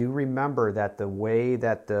 And I do remember that the way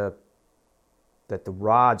that the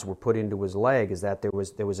rods were put into his leg is that there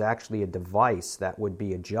was actually a device that would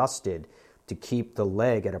be adjusted to keep the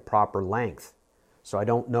leg at a proper length. So I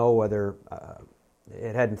don't know whether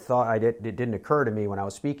it didn't occur to me when I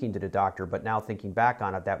was speaking to the doctor, but now thinking back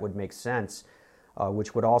on it, that would make sense,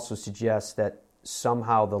 which would also suggest that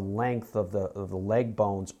somehow the length of the leg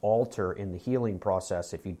bones alter in the healing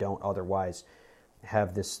process if you don't otherwise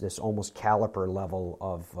have this almost caliper level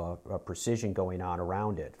of precision going on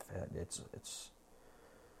around it. It's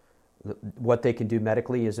what they can do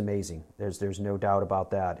medically is amazing. There's no doubt about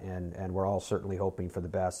that, and we're all certainly hoping for the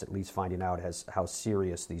best, at least finding out how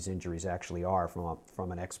serious these injuries actually are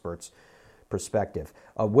from an expert's perspective.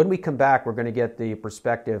 When we come back, we're going to get the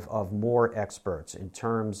perspective of more experts in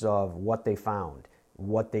terms of what they found,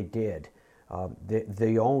 what they did,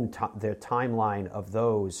 their timeline of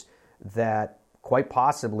those that quite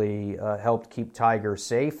possibly helped keep Tiger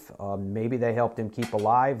safe. Maybe they helped him keep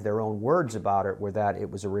alive. Their own words about it were that it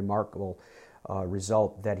was a remarkable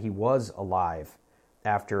result that he was alive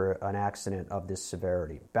after an accident of this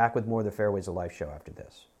severity. Back with more of the Fairways of Life show after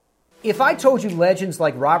this. If I told you legends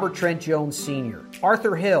like Robert Trent Jones Sr.,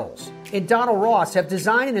 Arthur Hills, and Donald Ross have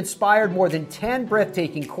designed and inspired more than 10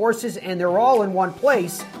 breathtaking courses and they're all in one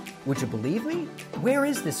place, Would you believe me? Where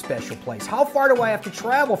is this special place? How far do I have to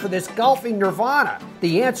travel for this golfing nirvana?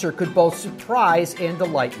 The answer could both surprise and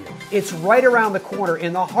delight you. It's right around the corner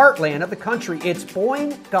in the heartland of the country. It's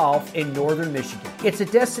Boyne Golf in northern Michigan. It's a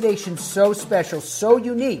destination so special, so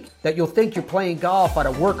unique, that you'll think you're playing golf on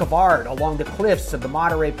a work of art along the cliffs of the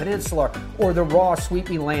Monterey Peninsula or the raw,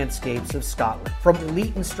 sweeping landscapes of Scotland. From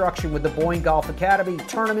elite instruction with the Boyne Golf Academy,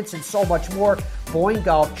 tournaments, and so much more, Boyne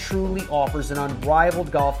Golf truly offers an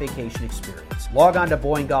unrivaled golf vacation experience. Log on to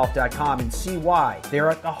BoyneGolf.com and see why they're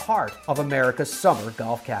at the heart of America's summer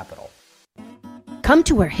golf capital. Come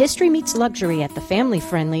to where history meets luxury at the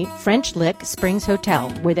family-friendly French Lick Springs Hotel,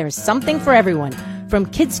 where there's something for everyone, from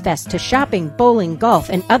Kids Fest to shopping, bowling, golf,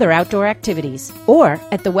 and other outdoor activities. Or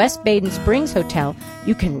at the West Baden Springs Hotel,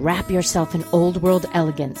 you can wrap yourself in old-world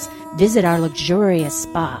elegance. Visit our luxurious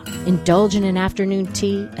spa, indulge in an afternoon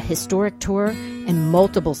tea, a historic tour, and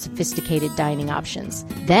multiple sophisticated dining options.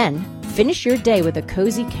 Then, finish your day with a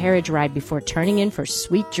cozy carriage ride before turning in for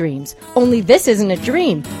sweet dreams. Only this isn't a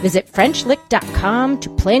dream. Visit FrenchLick.com to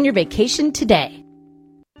plan your vacation today.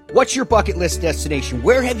 What's your bucket list destination?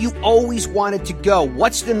 Where have you always wanted to go?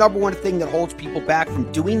 What's the number one thing that holds people back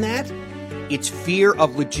from doing that? It's fear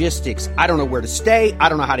of logistics. I don't know where to stay. I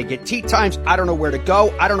don't know how to get tee times. I don't know where to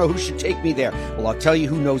go. I don't know who should take me there. Well, I'll tell you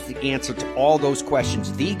who knows the answer to all those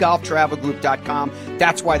questions. TheGolfTravelGroup.com.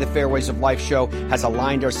 That's why the Fairways of Life show has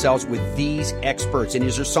aligned ourselves with these experts. And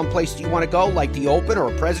is there some place you want to go, like the Open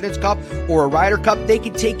or a President's Cup or a Ryder Cup? They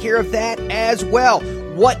can take care of that as well.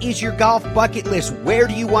 What is your golf bucket list? Where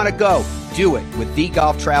do you want to go? Do it with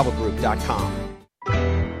TheGolfTravelGroup.com.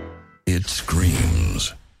 It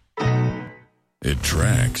screams. It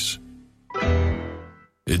tracks.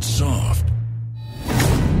 It's soft.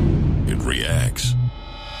 It reacts.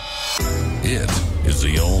 It is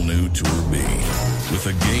the all-new Tour B with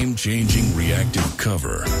a game-changing reactive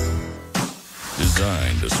cover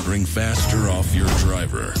designed to spring faster off your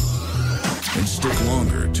driver and stick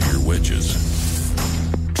longer to your wedges.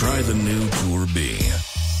 Try the new Tour B,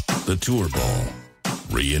 the Tour Ball,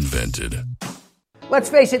 reinvented. Let's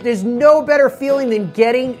face it, there's no better feeling than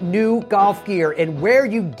getting new golf gear, and where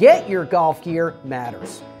you get your golf gear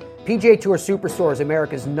matters. PGA Tour Superstore is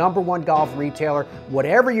America's #1 golf retailer.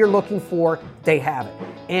 Whatever you're looking for, they have it.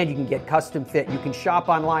 And you can get custom fit. You can shop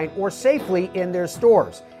online or safely in their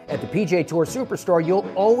stores. At the PGA Tour Superstore, you'll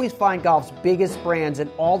always find golf's biggest brands and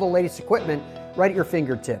all the latest equipment right at your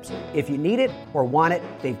fingertips. If you need it or want it,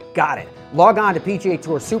 they've got it. Log on to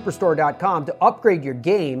PGATourSuperstore.com to upgrade your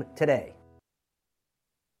game today.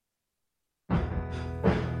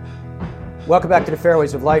 Welcome back to the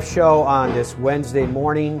Fairways of Life show on this Wednesday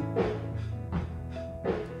morning.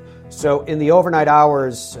 So in the overnight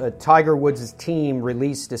hours, Tiger Woods' team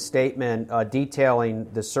released a statement detailing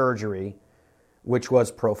the surgery, which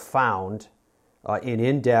was profound and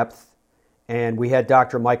in-depth. And we had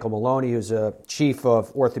Dr. Michael Maloney, who's a chief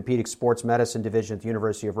of orthopedic sports medicine division at the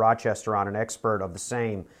University of Rochester, on an expert of the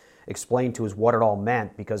same, explained to us what it all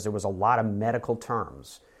meant, because there was a lot of medical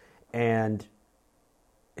terms. And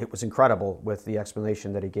it was incredible with the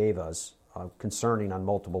explanation that he gave us, concerning on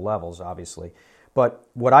multiple levels, obviously. But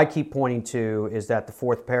what I keep pointing to is that the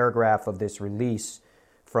fourth paragraph of this release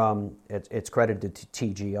from, it's credited to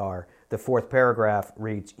TGR, the fourth paragraph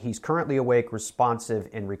reads, "He's currently awake, responsive,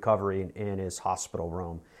 in recovery in his hospital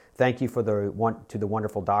room. Thank you to the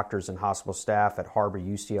wonderful doctors and hospital staff at Harbor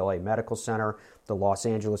UCLA Medical Center, the Los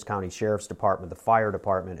Angeles County Sheriff's Department, the Fire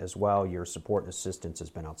Department as well. Your support and assistance has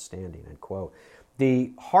been outstanding," end quote.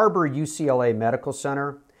 The Harbor UCLA Medical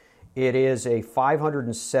Center, it is a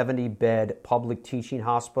 570-bed public teaching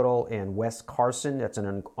hospital in West Carson. That's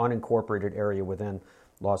an unincorporated area within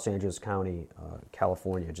Los Angeles County,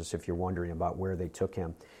 California, just if you're wondering about where they took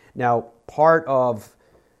him. Now, part of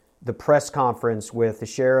the press conference with the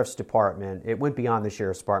Sheriff's Department, it went beyond the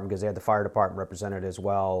Sheriff's Department because they had the Fire Department represented as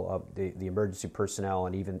well, the emergency personnel,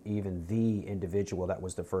 and even the individual that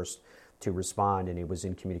was the first to respond, and he was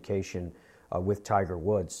in communication with Tiger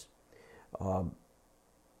Woods.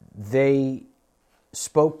 They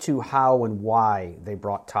spoke to how and why they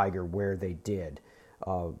brought Tiger where they did,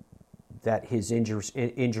 that his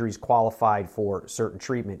injuries qualified for certain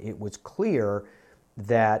treatment. It was clear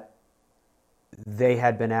that they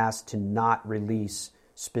had been asked to not release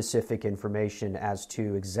specific information as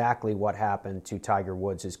to exactly what happened to Tiger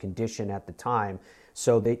Woods, his condition at the time.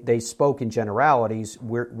 So they spoke in generalities.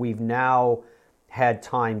 We've now had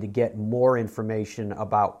time to get more information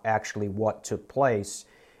about actually what took place.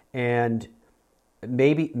 And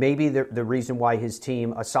maybe the reason why his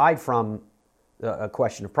team, aside from a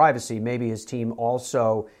question of privacy, maybe his team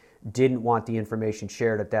also didn't want the information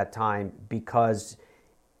shared at that time because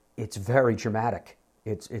it's very dramatic.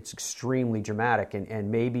 It's extremely dramatic.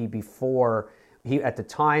 And maybe before, at the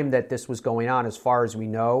time that this was going on, as far as we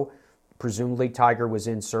know, presumably Tiger was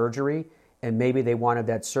in surgery, and maybe they wanted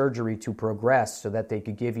that surgery to progress so that they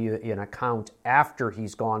could give you an account after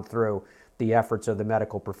he's gone through the efforts of the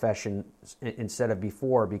medical profession instead of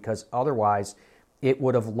before, because otherwise it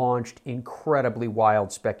would have launched incredibly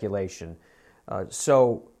wild speculation.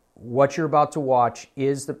 So what you're about to watch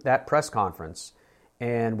is that press conference,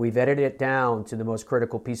 and we've edited it down to the most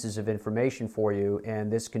critical pieces of information for you,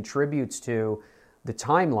 and this contributes to the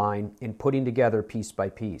timeline in putting together piece by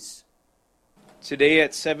piece. Today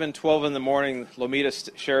at 7:12 in the morning, Lomita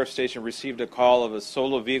Sheriff Station received a call of a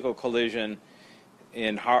solo vehicle collision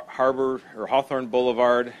in Harbor or Hawthorne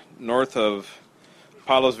Boulevard, north of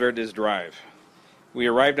Palos Verdes Drive. We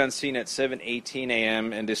arrived on scene at 7:18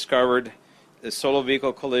 a.m. and discovered the solo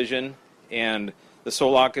vehicle collision, and the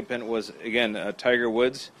sole occupant was, again, Tiger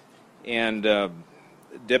Woods. And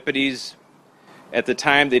deputies, at the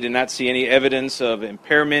time, they did not see any evidence of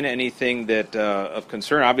impairment, anything that of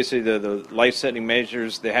concern. Obviously, the life-saving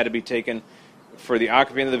measures that had to be taken for the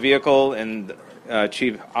occupant of the vehicle, and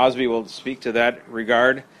Chief Osby will speak to that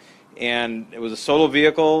regard. And it was a solo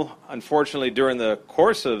vehicle. Unfortunately, during the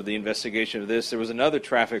course of the investigation of this, there was another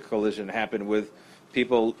traffic collision that happened with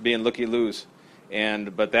people being looky-loos.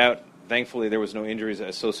 But that, thankfully, there was no injuries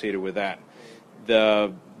associated with that.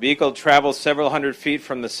 The vehicle traveled several hundred feet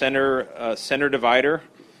from the center divider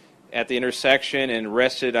at the intersection and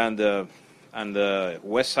rested on the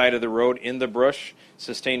west side of the road in the brush.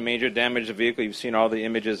 Sustained major damage to the vehicle. You've seen all the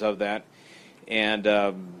images of that. And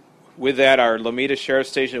with that, our Lomita Sheriff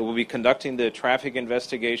Station will be conducting the traffic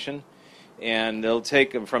investigation, and it'll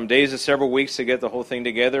take from days to several weeks to get the whole thing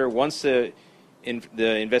together. Once the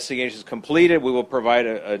investigation is completed, we will provide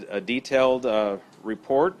a detailed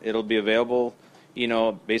report. It'll be available,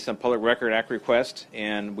 based on Public Record Act request,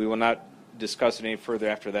 and we will not discuss it any further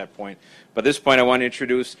after that point. But at this point, I want to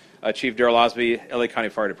introduce Chief Darrell Osby, LA County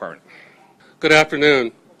Fire Department. Good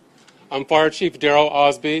afternoon. I'm Fire Chief Darrell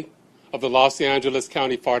Osby of the Los Angeles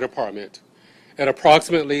County Fire Department. At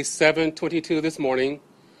approximately 7:22 this morning,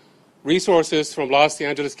 resources from Los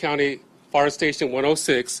Angeles County Fire Station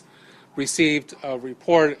 106 received a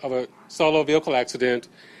report of a solo vehicle accident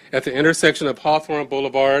at the intersection of Hawthorne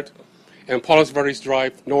Boulevard and Palos Verdes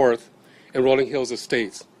Drive North in Rolling Hills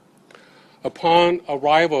Estates. Upon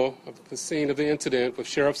arrival of the scene of the incident with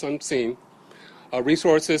sheriffs on scene,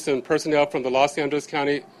 resources and personnel from the Los Angeles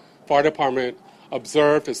County Fire Department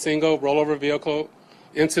observed a single rollover vehicle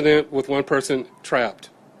incident with one person trapped.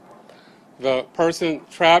 The person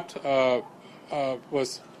trapped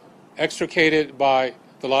was extricated by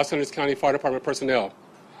the Los Angeles County Fire Department personnel.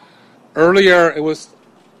 Earlier, it was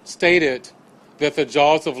stated that the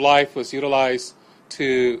jaws of life was utilized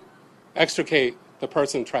to extricate the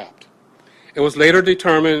person trapped. It was later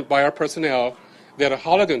determined by our personnel that a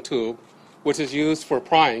Halligan tube, which is used for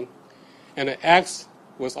prying, and an axe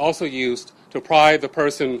was also used to pry the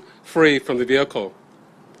person free from the vehicle.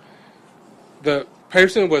 The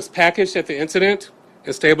person was packaged at the incident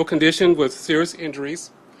in stable condition with serious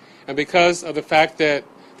injuries, and because of the fact that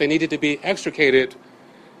they needed to be extricated,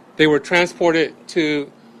 they were transported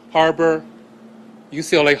to Harbor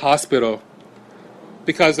UCLA Hospital.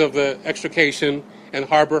 Because of the extrication, and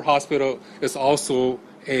Harbor Hospital is also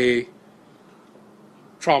a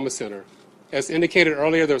trauma center. As indicated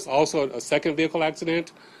earlier, there's also a second vehicle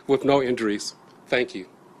accident with no injuries. Thank you.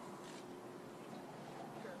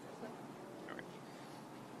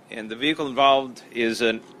 And the vehicle involved is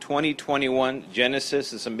a 2021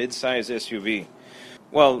 Genesis. It's a mid-size SUV.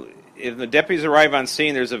 Well, if the deputies arrive on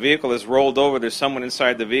scene, there's a vehicle that's rolled over, there's someone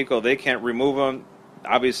inside the vehicle, they can't remove them.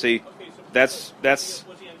 Obviously, that's.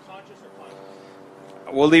 Was he unconscious or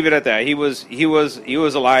fine? We'll leave it at that. He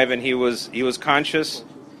was alive and he was conscious,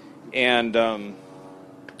 and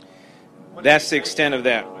that's the extent of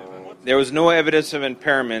that. There was no evidence of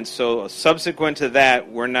impairment, so subsequent to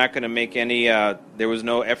that, we're not going to make any. There was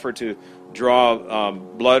no effort to draw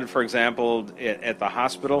blood, for example, at the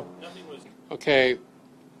hospital. Okay,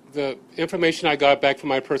 the information I got back from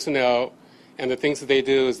my personnel and the things that they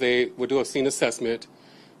do is they would do a scene assessment.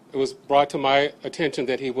 It was brought to my attention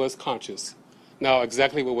that he was conscious. Now,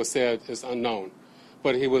 exactly what was said is unknown,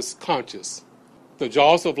 but he was conscious. The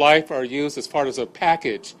jaws of life are used as part of a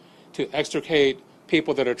package to extricate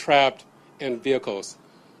people that are trapped in vehicles.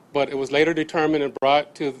 But it was later determined and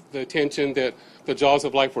brought to the attention that the jaws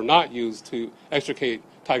of life were not used to extricate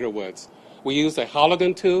Tiger Woods. We used a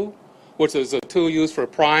Halligan tool, which is a tool used for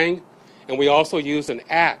prying, and we also used an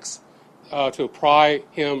axe to pry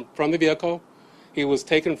him from the vehicle. He was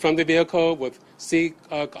taken from the vehicle with seat,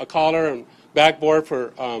 a collar, and backboard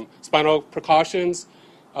for spinal precautions.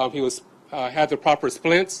 He was had the proper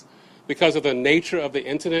splints. Because of the nature of the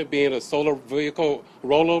incident being a solar vehicle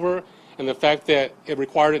rollover and the fact that it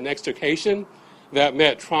required an extrication that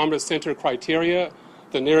met trauma center criteria,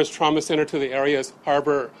 the nearest trauma center to the area is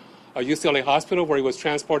Harbor UCLA Hospital, where he was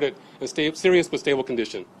transported in serious but stable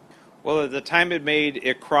condition. Well, at the time it made,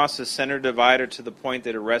 it crossed the center divider to the point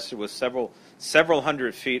that it rested was several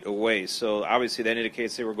hundred feet away. So obviously that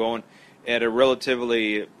indicates they were going at a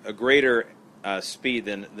relatively greater speed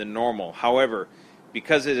than normal. However,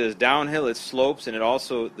 because it is downhill, it slopes, and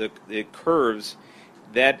it curves,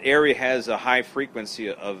 that area has a high frequency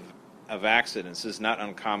of accidents. It's not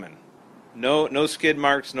uncommon. No skid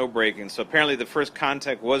marks, no braking. So apparently the first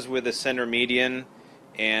contact was with the center median,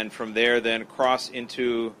 and from there then crossed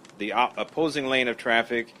into the opposing lane of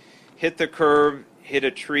traffic, hit the curb, hit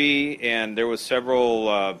a tree, and there was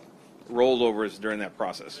several rollovers during that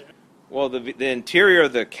process. Well, the interior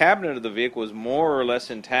of the cabinet of the vehicle was more or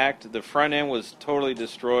less intact. The front end was totally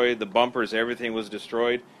destroyed. The bumpers, everything was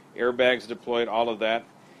destroyed. Airbags deployed, all of that.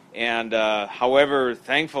 And however,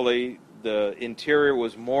 thankfully, the interior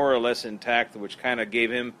was more or less intact, which kind of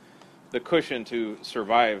gave him the cushion to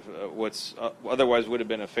survive what's otherwise would have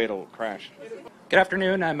been a fatal crash. Good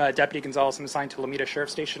afternoon. I'm Deputy Gonzalez. I'm assigned to Lomita Sheriff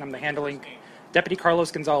Station. I'm the handling Deputy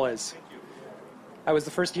Carlos Gonzalez. I was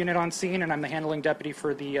the first unit on scene, and I'm the handling deputy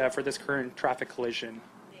for this current traffic collision.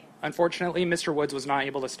 Unfortunately, Mr. Woods was not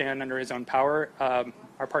able to stand under his own power.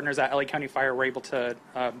 Our partners at LA County Fire were able to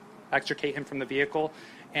extricate him from the vehicle,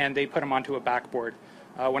 and they put him onto a backboard.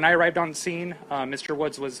 When I arrived on scene, Mr.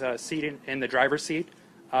 Woods was seated in the driver's seat.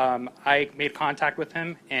 I made contact with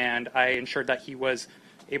him, and I ensured that he was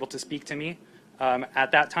able to speak to me.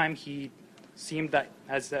 At that time, he seemed that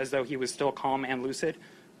as though he was still calm and lucid.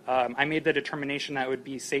 I made the determination that it would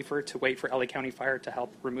be safer to wait for LA County Fire to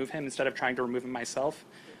help remove him instead of trying to remove him myself.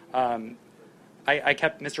 I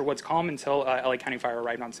kept Mr. Woods calm until LA County Fire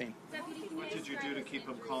arrived on scene. What did you do to keep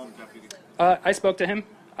him calm, Deputy? I spoke to him.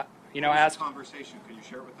 I asked. Conversation. Could you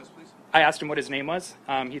share it with us, please? I asked him what his name was.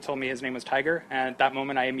 He told me his name was Tiger, and at that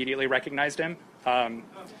moment I immediately recognized him. I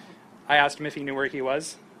asked him if he knew where he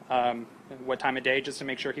was, what time of day, just to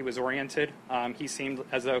make sure he was oriented. He seemed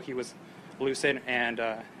as though he was lucid and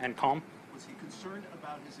calm. Was he concerned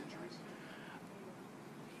about his injuries?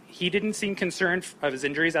 He didn't seem concerned of his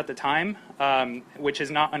injuries at the time, which is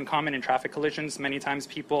not uncommon in traffic collisions. Many times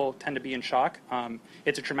people tend to be in shock.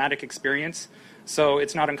 It's a traumatic experience, so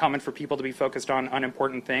it's not uncommon for people to be focused on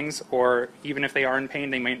unimportant things, or even if they are in pain,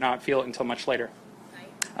 they might not feel it until much later.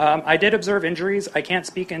 I did observe injuries. I can't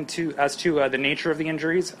speak as to the nature of the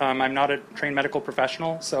injuries. I'm not a trained medical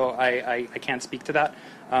professional, so I can't speak to that.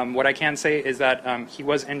 What I can say is that he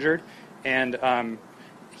was injured, and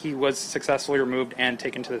he was successfully removed and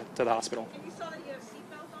taken to the hospital. And you saw that he had a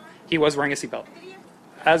seatbelt on? He was wearing a seatbelt.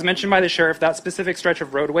 As mentioned by the sheriff, that specific stretch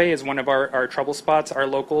of roadway is one of our trouble spots. Our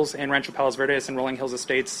locals in Rancho Palos Verdes and Rolling Hills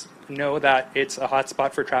Estates know that it's a hot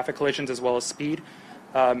spot for traffic collisions as well as speed.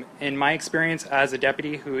 In my experience as a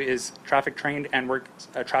deputy who is traffic trained and works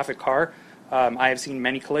a traffic car, I have seen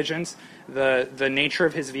many collisions. The nature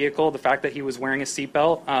of his vehicle, the fact that he was wearing a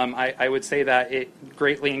seatbelt, I would say that it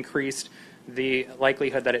greatly increased the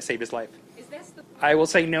likelihood that it saved his life. I will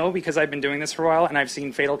say no, because I've been doing this for a while and I've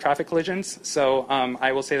seen fatal traffic collisions. So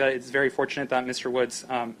I will say that it's very fortunate that Mr. Woods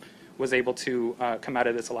was able to come out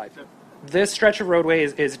of this alive. This stretch of roadway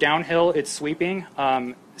is downhill. It's sweeping.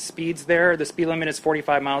 Speeds there, the speed limit is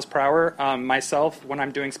 45 miles per hour. Myself, when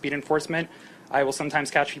I'm doing speed enforcement, I will sometimes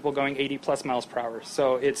catch people going 80 plus miles per hour.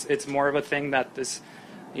 So it's more of a thing that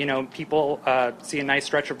people see a nice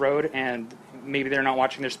stretch of road and maybe they're not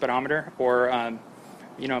watching their speedometer, or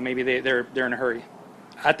maybe they're in a hurry.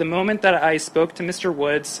 At the moment that I spoke to Mr.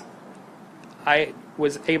 Woods, I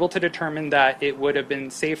was able to determine that it would have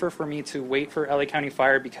been safer for me to wait for LA County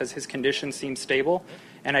Fire because his condition seemed stable,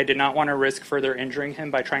 and I did not want to risk further injuring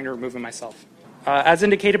him by trying to remove him myself. As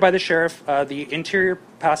indicated by the sheriff, the interior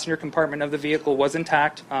passenger compartment of the vehicle was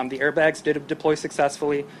intact. The airbags did deploy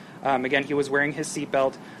successfully. Again, he was wearing his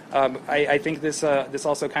seatbelt. I think this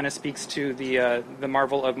also kind of speaks to the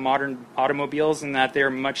marvel of modern automobiles, and that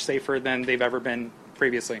they're much safer than they've ever been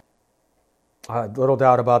previously. Little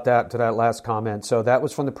doubt about that, to that last comment. So that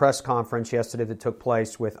was from the press conference yesterday that took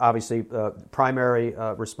place with, obviously, primary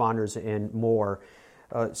responders and more.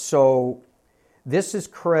 So this is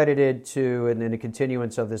credited to, and in a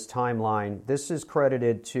continuance of this timeline, this is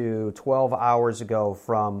credited to 12 hours ago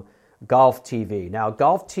from Golf TV. Now,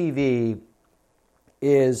 Golf TV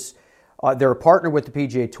is, they're a partner with the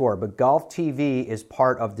PGA Tour, but Golf TV is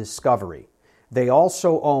part of Discovery. They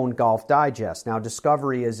also own Golf Digest. Now,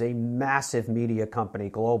 Discovery is a massive media company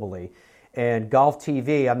globally, and Golf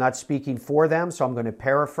TV, I'm not speaking for them, so I'm going to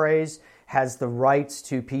paraphrase, has the rights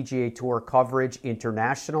to PGA Tour coverage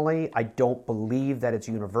internationally. I don't believe that it's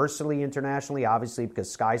universally internationally, obviously, because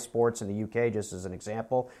Sky Sports in the UK, just as an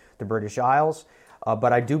example, the British Isles.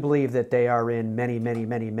 But I do believe that they are in many, many,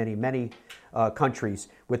 many, many, many countries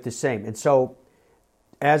with the same. And so,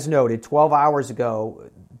 as noted, 12 hours ago,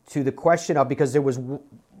 to the question of, because there was,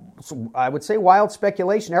 I would say, wild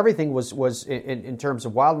speculation. Everything was in terms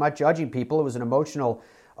of wild. I'm not judging people. It was an emotional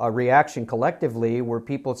reaction collectively, where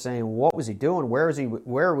people saying, "What was he doing?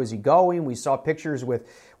 Where was he going?" We saw pictures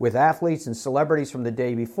with athletes and celebrities from the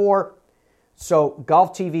day before. So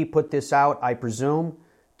Golf TV put this out, I presume,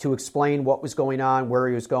 to explain what was going on, where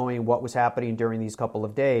he was going, what was happening during these couple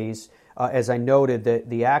of days. As I noted,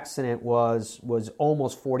 the accident was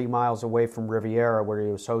almost 40 miles away from Riviera, where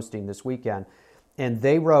he was hosting this weekend. And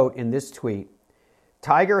they wrote in this tweet,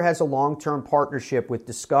 "Tiger has a long-term partnership with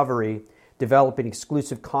Discovery, developing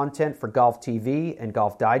exclusive content for Golf TV and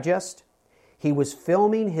Golf Digest. He was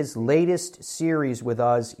filming his latest series with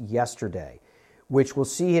us yesterday, which will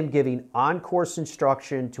see him giving on-course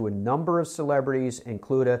instruction to a number of celebrities,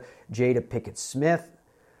 including Jada Pinkett Smith,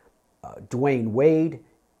 Dwayne Wade,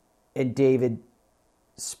 and David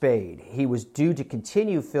Spade. He was due to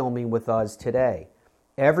continue filming with us today.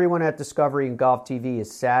 Everyone at Discovery and Golf TV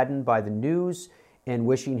is saddened by the news and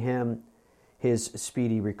wishing him his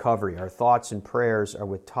speedy recovery. Our thoughts and prayers are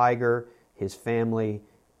with Tiger, his family,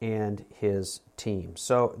 and his team."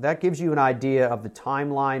 So that gives you an idea of the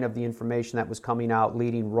timeline of the information that was coming out,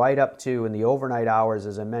 leading right up to, in the overnight hours,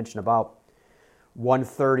 as I mentioned, about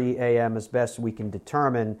 1:30 a.m. as best we can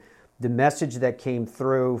determine, the message that came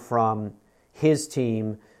through from his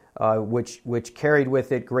team, which carried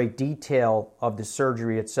with it great detail of the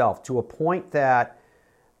surgery itself, to a point that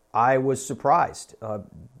I was surprised.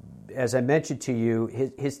 As I mentioned to you,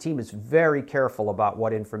 his team is very careful about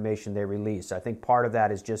what information they release. I think part of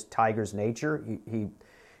that is just Tiger's nature.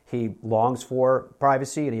 He longs for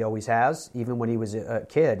privacy, and he always has, even when he was a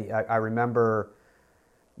kid. I remember,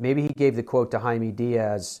 maybe he gave the quote to Jaime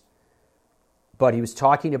Diaz, but he was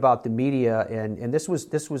talking about the media, and this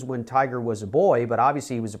was when Tiger was a boy, but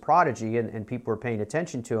obviously he was a prodigy, and people were paying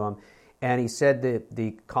attention to him. And he said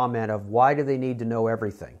the comment of, "Why do they need to know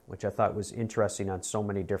everything?" which I thought was interesting on so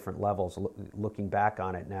many different levels, looking back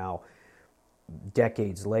on it now,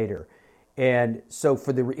 decades later. And so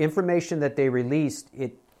for the information that they released,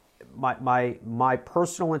 my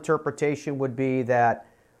personal interpretation would be that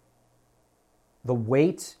the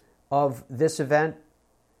weight of this event,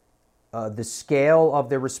 the scale of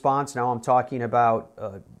the response, now I'm talking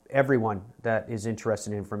about everyone that is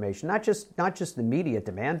interested in information, not just the media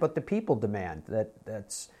demand, but the people demand.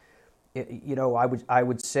 That's, I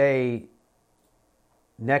would say,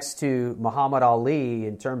 next to Muhammad Ali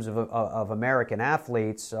in terms of American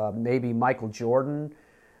athletes, maybe Michael Jordan,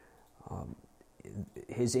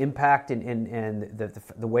 his impact and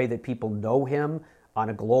the way that people know him on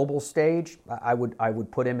a global stage, I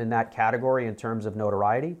would put him in that category in terms of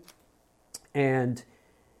notoriety. And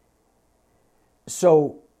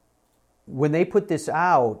so when they put this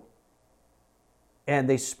out and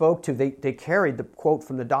they spoke to, they carried the quote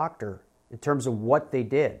from the doctor in terms of what they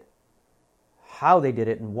did, how they did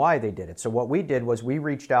it, and why they did it. So what we did was we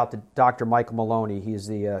reached out to Dr. Mike Maloney. He is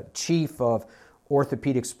the chief of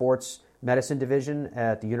orthopedic sports medicine division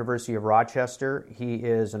at the University of Rochester. He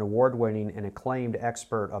is an award-winning and acclaimed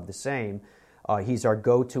expert of the same. He's our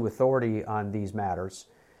go-to authority on these matters.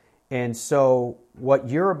 And so what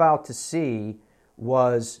you're about to see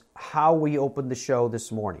was how we opened the show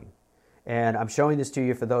this morning. And I'm showing this to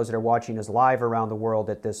you for those that are watching us live around the world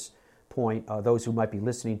at this point, those who might be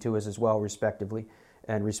listening to us as well, respectively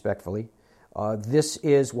and respectfully. This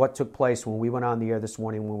is what took place when we went on the air this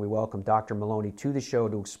morning, when we welcomed Dr. Maloney to the show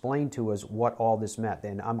to explain to us what all this meant.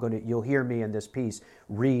 And you'll hear me in this piece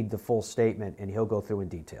read the full statement, and he'll go through in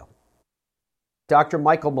detail. Dr.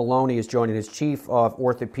 Michael Maloney is joining us, Chief of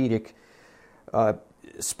Orthopedic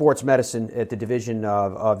Sports Medicine at the Division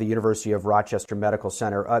of the University of Rochester Medical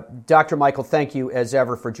Center. Dr. Michael, thank you as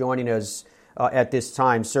ever for joining us at this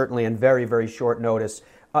time, certainly on very, very short notice.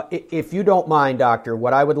 If you don't mind, Doctor,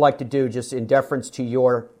 what I would like to do, just in deference to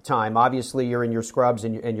your time, obviously you're in your scrubs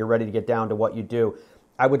and you're ready to get down to what you do,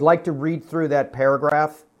 I would like to read through that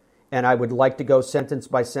paragraph, and I would like to go sentence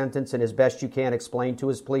by sentence, and as best you can explain to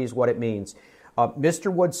us, please, what it means.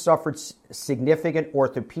 Mr. Woods suffered significant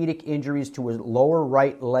orthopedic injuries to his lower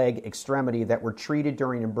right leg extremity that were treated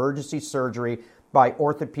during emergency surgery by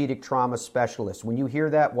orthopedic trauma specialists. When you hear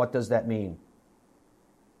that, what does that mean?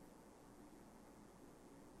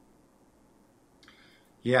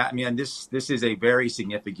 Yeah, I mean, this is a very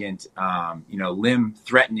significant,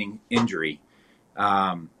 limb-threatening injury.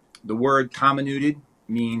 The word comminuted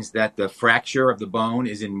means that the fracture of the bone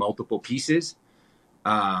is in multiple pieces.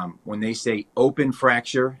 When they say open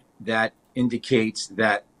fracture, that indicates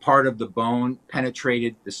that part of the bone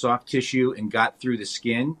penetrated the soft tissue and got through the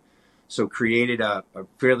skin, so created a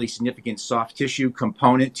fairly significant soft tissue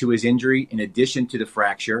component to his injury in addition to the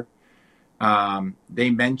fracture. They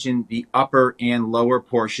mentioned the upper and lower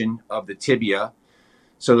portion of the tibia.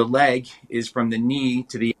 So the leg is from the knee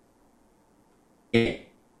to the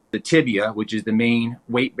tibia, which is the main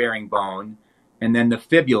weight-bearing bone, and then the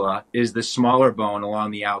fibula is the smaller bone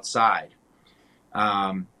along the outside.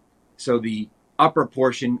 So the upper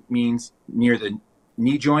portion means near the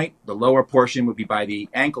knee joint. The lower portion would be by the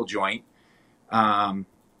ankle joint. And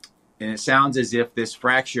it sounds as if this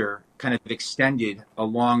fracture kind of extended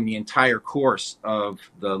along the entire course of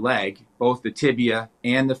the leg. Both the tibia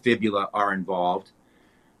and the fibula are involved.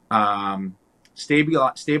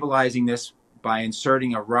 Stabilizing this by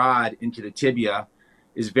inserting a rod into the tibia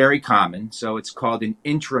is very common. So it's called an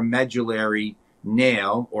intramedullary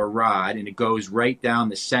nail or rod, and it goes right down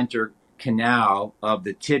the center canal of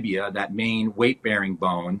the tibia, that main weight-bearing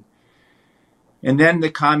bone. And then the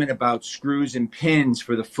comment about screws and pins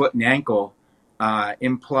for the foot and ankle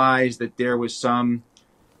implies that there was some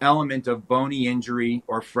element of bony injury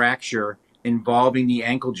or fracture involving the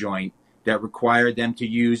ankle joint that required them to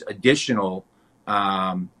use additional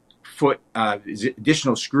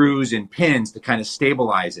additional screws and pins to kind of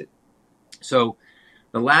stabilize it. So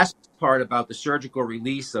the last part about the surgical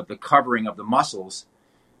release of the covering of the muscles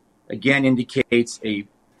again indicates a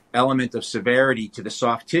element of severity to the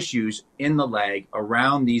soft tissues in the leg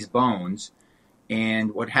around these bones.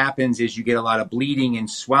 And what happens is you get a lot of bleeding and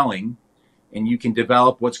swelling, and you can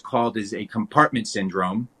develop what's called as a compartment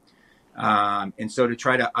syndrome. And so to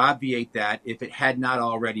try to obviate that, if it had not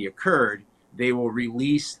already occurred, they will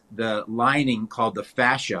release the lining called the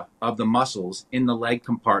fascia of the muscles in the leg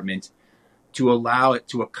compartment to allow it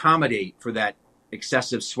to accommodate for that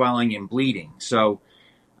excessive swelling and bleeding. So,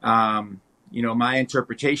 my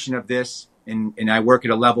interpretation of this, and I work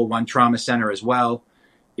at a level 1 trauma center as well,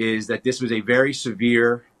 is that this was a very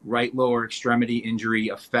severe right lower extremity injury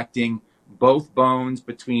affecting both bones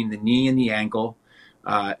between the knee and the ankle.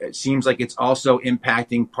 It seems like it's also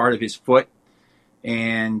impacting part of his foot.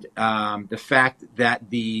 And the fact that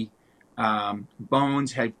the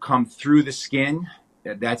bones had come through the skin,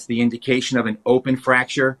 that's the indication of an open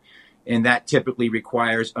fracture. And that typically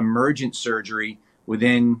requires emergent surgery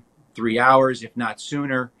within 3 hours, if not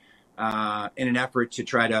sooner, in an effort to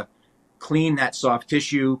try to clean that soft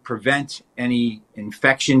tissue, prevent any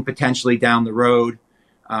infection potentially down the road.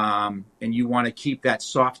 And you want to keep that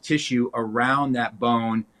soft tissue around that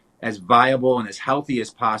bone as viable and as healthy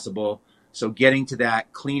as possible. So getting to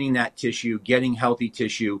that, cleaning that tissue, getting healthy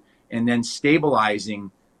tissue, and then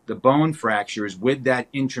stabilizing the bone fractures with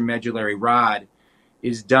that intramedullary rod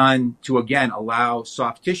is done to, again, allow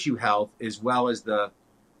soft tissue health as well as the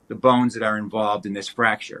bones that are involved in this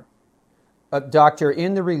fracture. Doctor,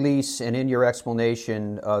 in the release and in your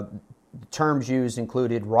explanation, the terms used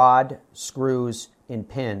included rod, screws, and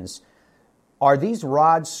pins. Are these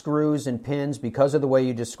rods, screws, and pins, because of the way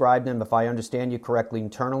you described them, if I understand you correctly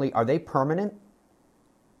internally, are they permanent?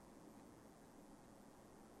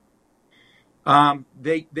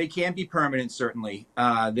 They can be permanent, certainly.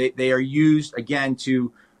 They are used, again,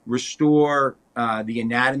 to restore the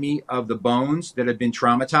anatomy of the bones that have been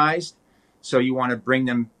traumatized. So you want to bring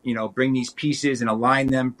them, bring these pieces and align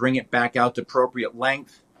them, bring it back out to appropriate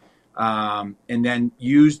length, and then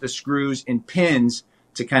use the screws and pins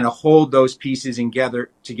to kind of hold those pieces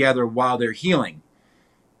together while they're healing.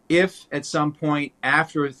 If at some point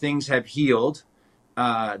after things have healed,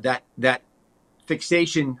 that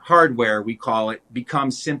fixation hardware, we call it,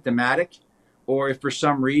 becomes symptomatic, or if for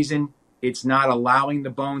some reason it's not allowing the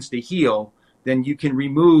bones to heal, then you can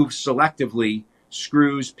remove selectively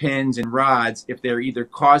screws, pins, and rods if they're either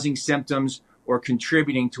causing symptoms or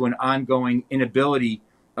contributing to an ongoing inability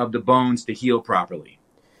of the bones to heal properly.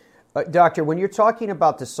 Doctor, when you're talking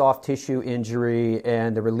about the soft tissue injury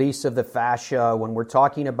and the release of the fascia, when we're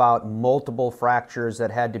talking about multiple fractures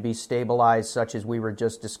that had to be stabilized, such as we were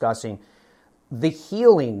just discussing, the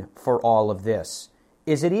healing for all of this,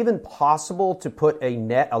 is it even possible to put a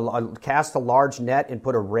net, cast a large net and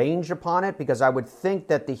put a range upon it? Because I would think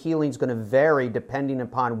that the healing is going to vary depending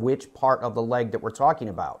upon which part of the leg that we're talking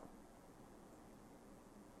about.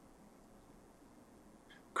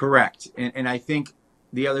 Correct. And I think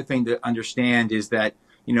the other thing to understand is that,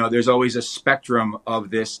 there's always a spectrum of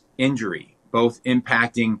this injury, both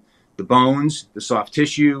impacting the bones, the soft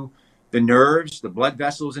tissue, the nerves, the blood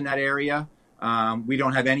vessels in that area. We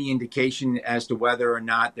don't have any indication as to whether or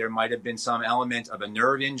not there might have been some element of a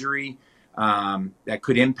nerve injury that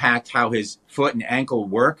could impact how his foot and ankle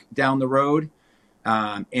work down the road.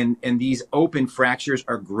 And these open fractures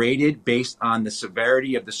are graded based on the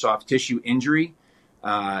severity of the soft tissue injury.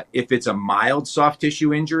 If it's a mild soft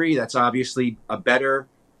tissue injury, that's obviously a better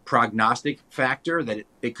prognostic factor, that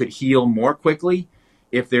it could heal more quickly.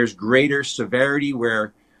 If there's greater severity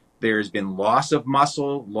where there's been loss of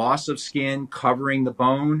muscle, loss of skin covering the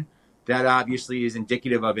bone, that obviously is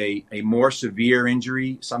indicative of a more severe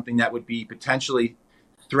injury, something that would be potentially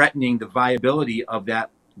threatening the viability of that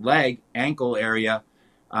leg, ankle area,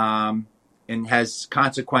 and has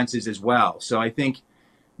consequences as well. So I think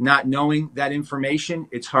not knowing that information,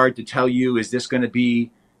 it's hard to tell you, is this going to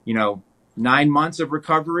be, 9 months of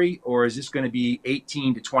recovery, or is this going to be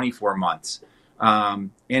 18 to 24 months?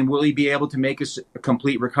 And will he be able to make a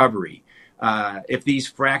complete recovery? If these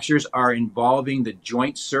fractures are involving the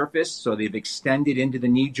joint surface, so they've extended into the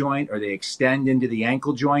knee joint or they extend into the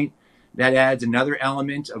ankle joint, that adds another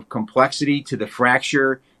element of complexity to the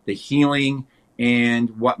fracture, the healing,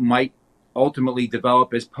 and what might ultimately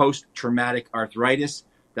develop as post-traumatic arthritis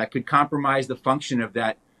that could compromise the function of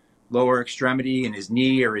that lower extremity in his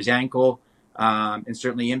knee or his ankle, and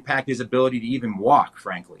certainly impact his ability to even walk,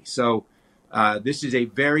 frankly. So this is a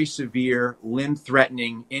very severe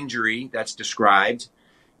limb-threatening injury that's described,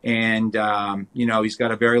 and, he's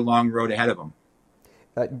got a very long road ahead of him.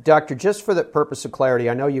 Doctor, just for the purpose of clarity,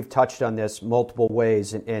 I know you've touched on this multiple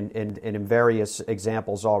ways and in various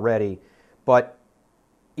examples already, but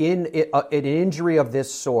in an injury of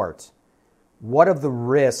this sort, what of the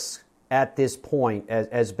risks at this point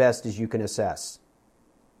as best as you can assess?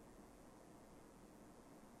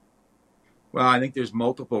 Well, I think there's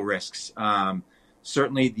multiple risks.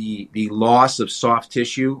 Certainly the loss of soft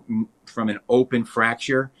tissue from an open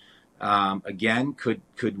fracture, again,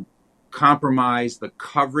 could compromise the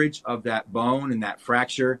coverage of that bone and that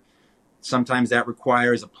fracture. Sometimes that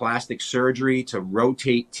requires a plastic surgery to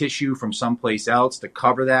rotate tissue from someplace else to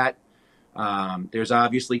cover that. There's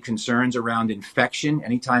obviously concerns around infection.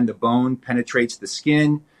 Anytime the bone penetrates the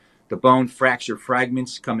skin, the bone fracture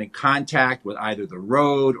fragments come in contact with either the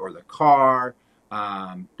road or the car.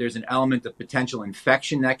 There's an element of potential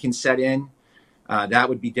infection that can set in. That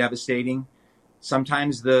would be devastating.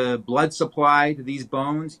 Sometimes the blood supply to these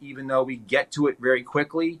bones, even though we get to it very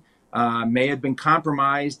quickly, may have been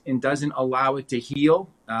compromised and doesn't allow it to heal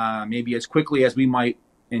maybe as quickly as we might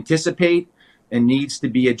anticipate, and needs to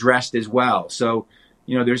be addressed as well. So,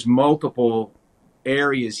 there's multiple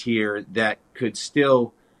areas here that could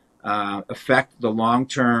still affect the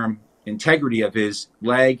long-term integrity of his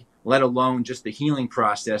leg, let alone just the healing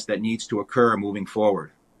process that needs to occur moving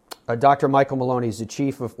forward. Dr. Michael Maloney is the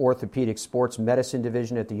Chief of Orthopedic Sports Medicine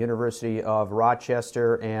Division at the University of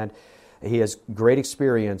Rochester, and he has great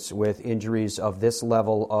experience with injuries of this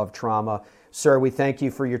level of trauma. Sir, we thank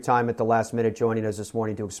you for your time at the last minute joining us this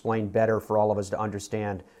morning to explain better for all of us to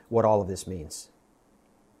understand what all of this means.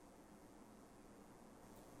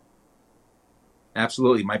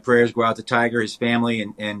 Absolutely. My prayers go out to Tiger, his family,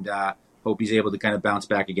 and hope he's able to kind of bounce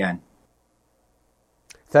back again.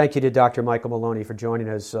 Thank you to Dr. Michael Maloney for joining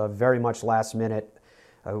us very much last minute.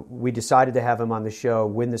 We decided to have him on the show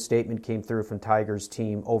when the statement came through from Tiger's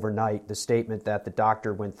team overnight, the statement that the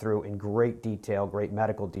doctor went through in great detail, great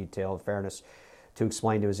medical detail, in fairness, to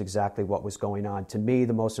explain to us exactly what was going on. To me,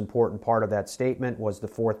 the most important part of that statement was the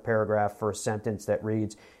fourth paragraph, first sentence that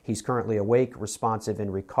reads, "He's currently awake, responsive,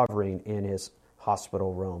 and recovering in his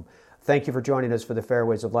hospital room." Thank you for joining us for the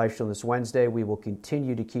Fairways of Life show this Wednesday. We will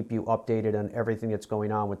continue to keep you updated on everything that's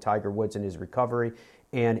going on with Tiger Woods and his recovery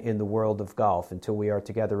and in the world of golf. Until we are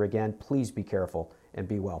together again, please be careful and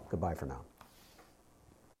be well. Goodbye for now.